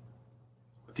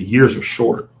 but the years are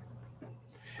short.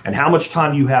 And how much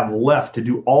time you have left to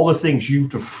do all the things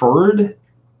you've deferred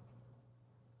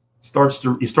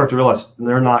you start to realize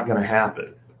they're not going to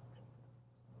happen.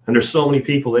 And there's so many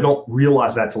people, they don't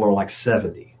realize that till they're like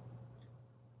 70.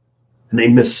 And they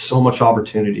miss so much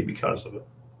opportunity because of it.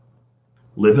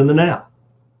 Live in the now.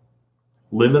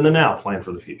 Live in the now, plan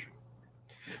for the future.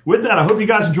 With that, I hope you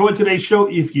guys enjoyed today's show.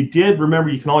 If you did, remember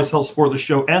you can always help support the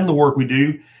show and the work we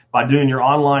do by doing your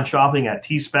online shopping at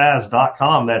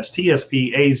tspaz.com. That's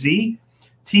TSPAZ,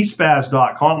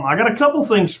 tspaz.com. I got a couple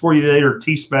things for you today that are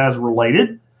T-Spaz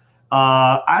related.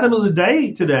 Item of the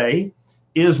day today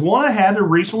is one I had to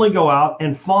recently go out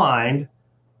and find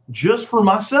just for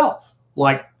myself.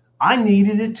 Like, I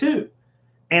needed it too.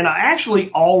 And I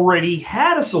actually already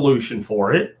had a solution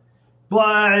for it,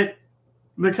 but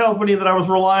the company that I was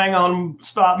relying on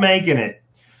stopped making it.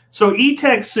 So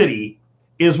E-Tech City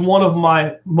is one of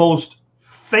my most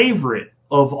favorite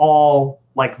of all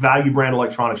like value brand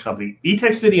electronics company.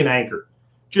 E-Tech City and Anchor.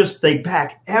 Just, they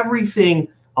back everything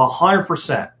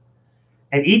 100%.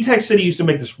 And E-Tech City used to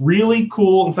make this really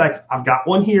cool, in fact, I've got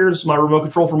one here. This is my remote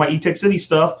control for my E-Tech City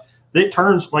stuff that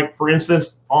turns, like, for instance,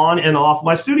 on and off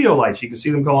my studio lights. You can see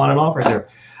them go on and off right there.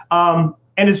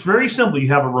 And it's very simple.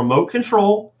 You have a remote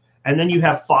control, and then you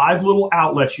have 5 little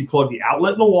outlets. You plug the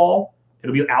outlet in the wall.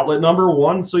 It'll be outlet number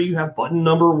 1, so you have button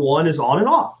number 1 is on and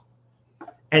off.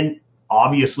 And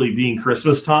obviously, being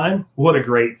Christmas time, what a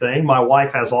great thing. My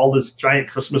wife has all this giant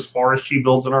Christmas forest she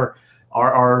builds in our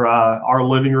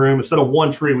living room. Instead of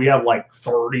one tree, we have like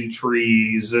 30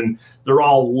 trees, and they're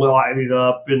all lighted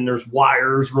up, and there's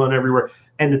wires run everywhere.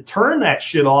 And to turn that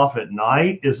shit off at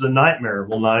night is a nightmare.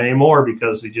 Well, not anymore,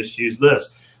 because we just use this.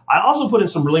 I also put in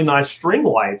some really nice string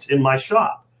lights in my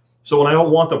shop. So when I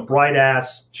don't want the bright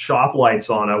ass shop lights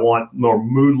on, I want more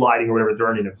mood lighting or whatever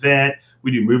during an event.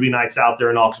 We do movie nights out there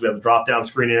and all, because we have a drop down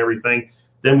screen and everything.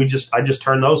 Then I just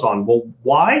turn those on. Well,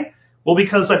 why? Well,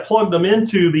 because I plugged them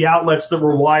into the outlets that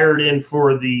were wired in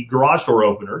for the garage door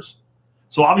openers.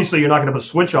 So obviously you're not going to put a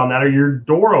switch on that, or your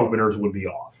door openers would be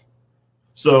off.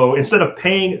 So instead of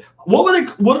paying, what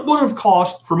would have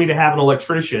cost for me to have an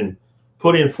electrician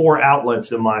put in 4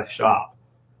 outlets in my shop?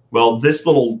 Well, this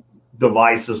little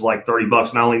device is like $30,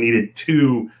 and I only needed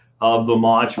 2 of the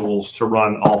modules to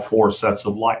run all 4 sets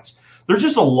of lights. There's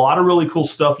just a lot of really cool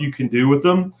stuff you can do with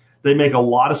them. They make a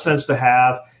lot of sense to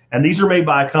have. And these are made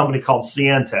by a company called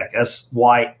Syantec,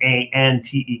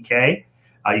 Syantek.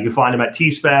 You can find them at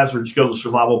T-Spaz, or just go to the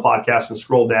Survival Podcast and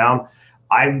scroll down.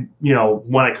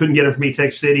 When I couldn't get it from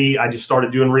E-Tech City, I just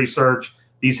started doing research.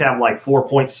 These have like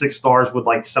 4.6 stars with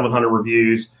like 700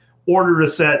 reviews. Ordered a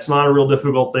set. It's not a real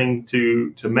difficult thing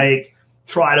to make.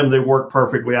 Tried them. They work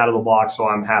perfectly out of the box, so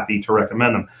I'm happy to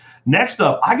recommend them. Next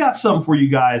up, I got something for you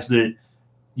guys that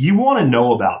you want to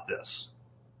know about this.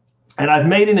 And I've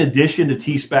made an addition to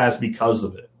T-Spaz because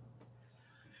of it.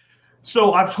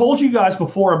 So I've told you guys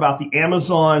before about the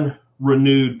Amazon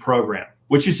Renewed program,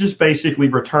 which is just basically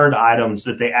returned items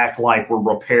that they act like were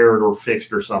repaired or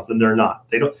fixed or something. They're not.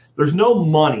 There's no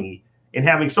money in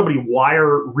having somebody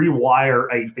rewire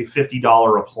a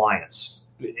 $50 appliance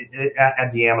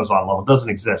at the Amazon level. It doesn't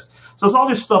exist. So it's all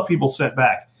just stuff people sent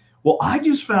back. Well, I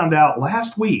just found out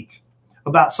last week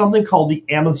about something called the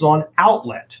Amazon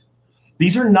Outlet.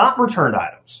 These are not returned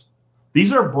items.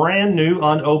 These are brand new,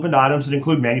 unopened items that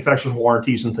include manufacturer's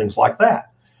warranties and things like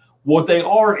that. What they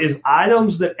are is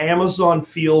items that Amazon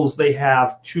feels they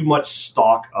have too much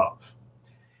stock of.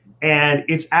 And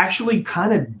it's actually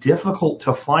kind of difficult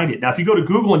to find it. Now, if you go to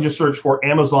Google and just search for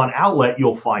Amazon Outlet,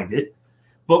 you'll find it.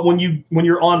 But when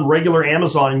you're on regular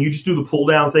Amazon and you just do the pull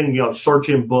down thing, search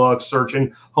in books, search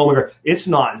in home, it's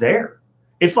not there.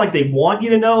 It's like they want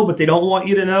you to know, but they don't want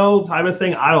you to know type of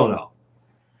thing. I don't know.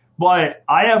 But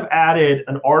I have added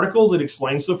an article that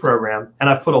explains the program, and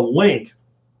I've put a link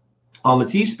on the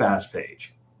T-Spaz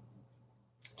page.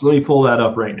 So let me pull that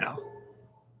up right now.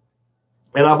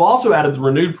 And I've also added the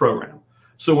Renewed program.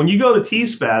 So when you go to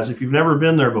T-Spaz, if you've never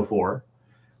been there before,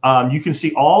 you can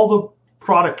see all the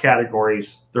product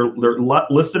categories. They're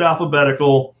listed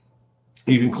alphabetical.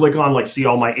 You can click on, see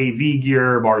all my AV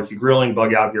gear, barbecue grilling,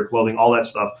 bug out gear, clothing, all that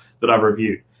stuff that I've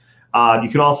reviewed. You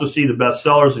can also see the best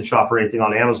sellers and shop for anything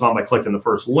on Amazon by clicking the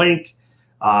first link.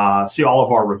 See all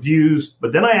of our reviews.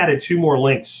 But then I added 2 more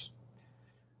links.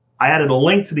 I added a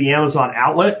link to the Amazon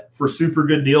Outlet for super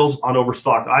good deals on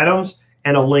overstocked items,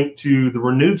 and a link to the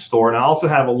Renewed store. And I also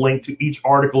have a link to each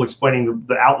article explaining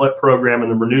the Outlet program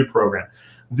and the Renewed program.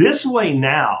 This way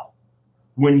now,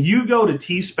 when you go to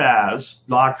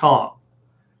tspaz.com,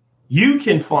 you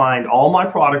can find all my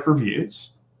product reviews,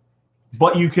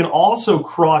 but you can also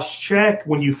cross-check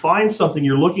when you find something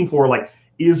you're looking for,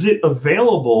 is it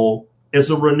available as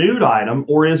a Renewed item,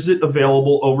 or is it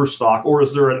available overstock, or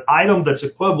is there an item that's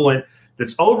equivalent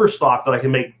that's overstocked that I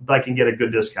can get a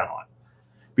good discount on.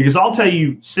 Because I'll tell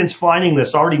you, since finding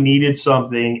this, I already needed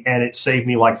something and it saved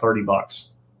me like $30.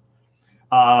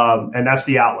 And that's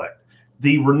the outlet.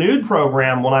 The Renewed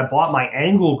program, when I bought my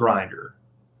angle grinder,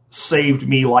 saved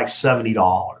me like $70.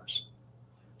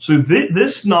 So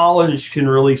this knowledge can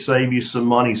really save you some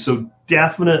money. So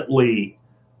definitely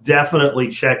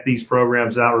check these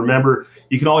programs out. Remember,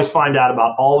 you can always find out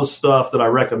about all the stuff that I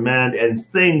recommend and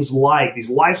things like these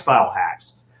lifestyle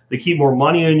hacks that keep more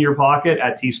money in your pocket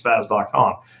at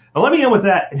tspaz.com. Now let me end with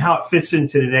that and how it fits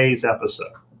into today's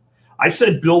episode. I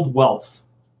said build wealth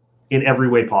in every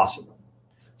way possible.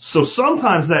 So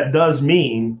sometimes that does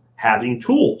mean having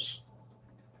tools,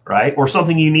 right? Or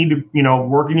something you need to,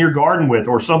 work in your garden with,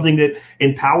 or something that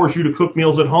empowers you to cook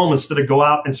meals at home instead of go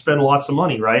out and spend lots of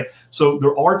money, right? So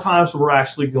there are times where we're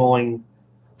actually going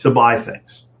to buy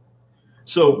things.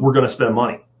 So we're going to spend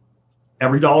money.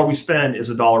 Every dollar we spend is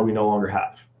a dollar we no longer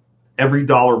have. Every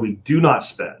dollar we do not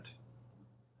spend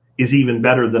is even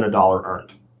better than a dollar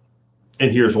earned.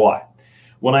 And here's why.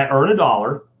 When I earn a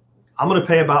dollar, I'm going to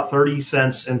pay about 30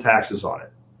 cents in taxes on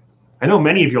it. I know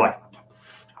many of you are like,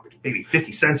 maybe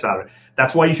 50 cents out of it.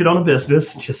 That's why you should own a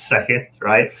business. Just a second,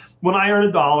 right? When I earn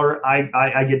a dollar,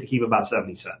 I get to keep about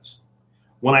 70 cents.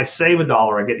 When I save a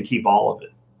dollar, I get to keep all of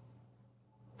it.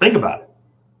 Think about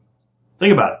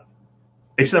it.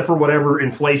 Except for whatever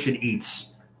inflation eats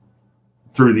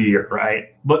through the year,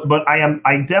 right? But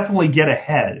I definitely get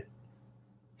ahead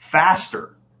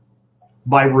faster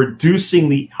by reducing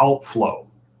the outflow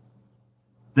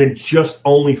than just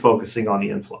only focusing on the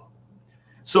inflow.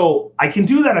 So I can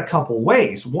do that a couple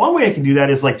ways. One way I can do that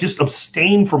is like just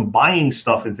abstain from buying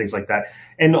stuff and things like that.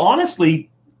 And honestly,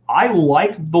 I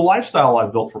like the lifestyle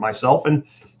I've built for myself. And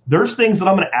there's things that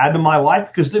I'm going to add to my life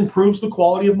because it improves the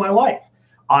quality of my life.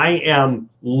 I am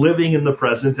living in the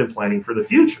present and planning for the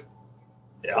future.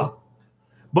 Yeah.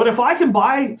 But if I can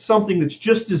buy something that's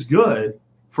just as good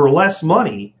for less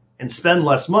money and spend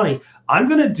less money, I'm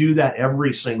going to do that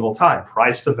every single time.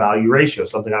 Price to value ratio,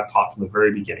 something I've taught from the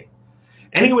very beginning.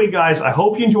 Anyway, guys, I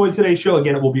hope you enjoyed today's show.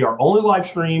 Again, it will be our only live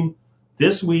stream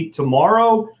this week.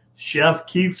 Tomorrow, Chef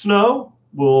Keith Snow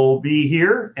will be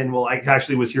here, and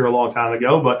actually was here a long time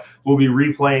ago, but we'll be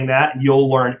replaying that. You'll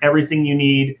learn everything you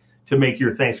need to make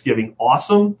your Thanksgiving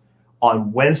awesome.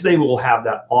 On Wednesday, we'll have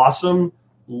that awesome,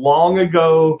 long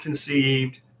ago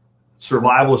conceived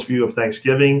survivalist view of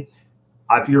Thanksgiving.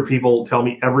 I hear people tell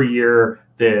me every year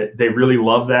that they really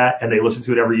love that, and they listen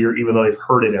to it every year, even though they've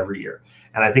heard it every year.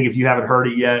 And I think if you haven't heard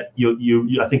it yet,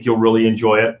 I think you'll really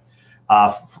enjoy it.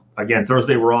 Again,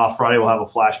 Thursday we're off. Friday we'll have a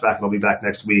flashback, and I'll be back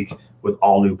next week with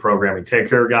all new programming. Take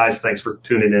care, guys. Thanks for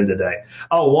tuning in today.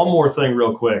 Oh, one more thing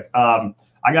real quick.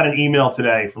 I got an email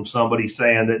today from somebody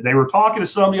saying that they were talking to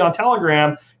somebody on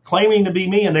Telegram claiming to be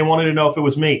me, and they wanted to know if it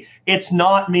was me. It's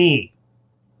not me.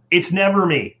 It's never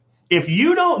me. If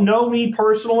you don't know me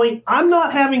personally, I'm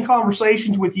not having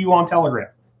conversations with you on Telegram.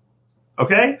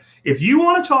 Okay? If you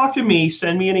want to talk to me,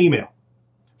 send me an email.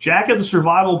 Jack at the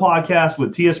Survival Podcast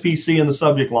with TSPC in the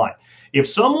subject line. If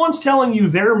someone's telling you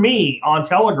they're me on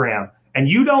Telegram and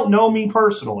you don't know me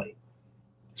personally,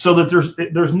 so that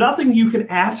there's nothing you can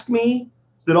ask me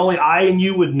that only I and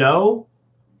you would know,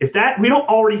 if we don't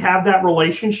already have that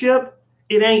relationship,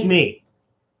 it ain't me.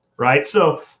 Right?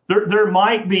 So there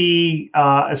might be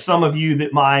some of you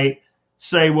that might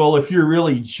say, well, if you're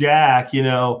really Jack,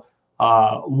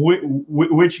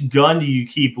 which gun do you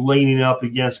keep leaning up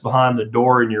against behind the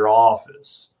door in your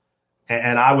office?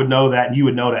 And I would know that, and you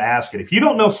would know to ask it. If you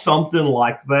don't know something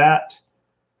like that,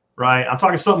 right, I'm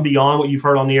talking something beyond what you've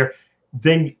heard on the air,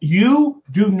 then you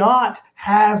do not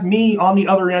have me on the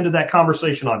other end of that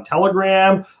conversation on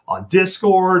Telegram, on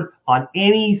Discord, on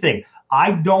anything.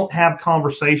 I don't have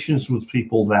conversations with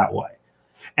people that way.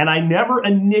 And I never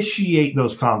initiate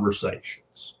those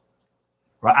conversations.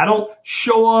 Right? I don't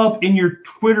show up in your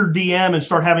Twitter DM and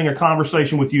start having a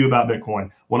conversation with you about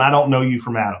Bitcoin when I don't know you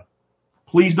from Adam.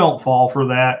 Please don't fall for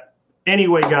that.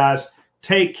 Anyway, guys,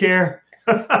 take care.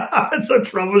 It's a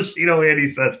troubleshooter,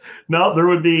 Andy says. No, there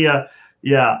would be,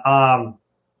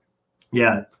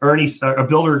 Ernie, a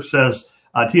builder says,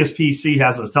 TSPC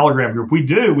has a Telegram group. We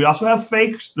do. We also have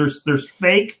fakes. There's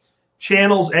fake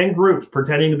channels and groups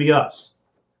pretending to be us.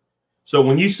 So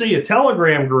when you see a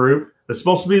Telegram group that's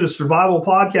supposed to be the Survival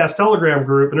Podcast Telegram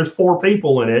group, and there's 4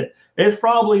 people in it, it's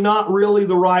probably not really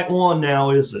the right one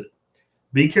now, is it?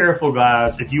 Be careful,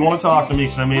 guys. If you want to talk to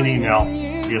me, send me an email.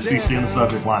 TSPC in the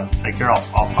subject line. Take care. I'll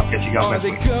catch you guys next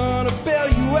week. Are they gonna bail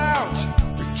you out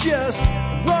or just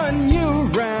run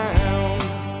you around?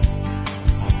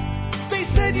 They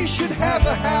said you should have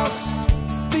a house,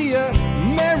 be the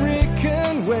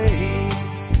American way.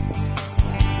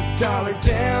 $1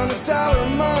 down, $1 a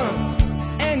month,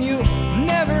 and you'll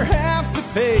never have to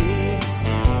pay.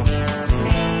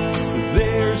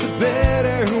 There's a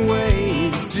better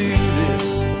way to do this.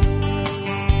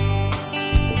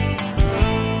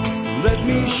 Let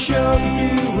me show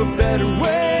you a better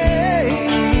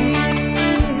way.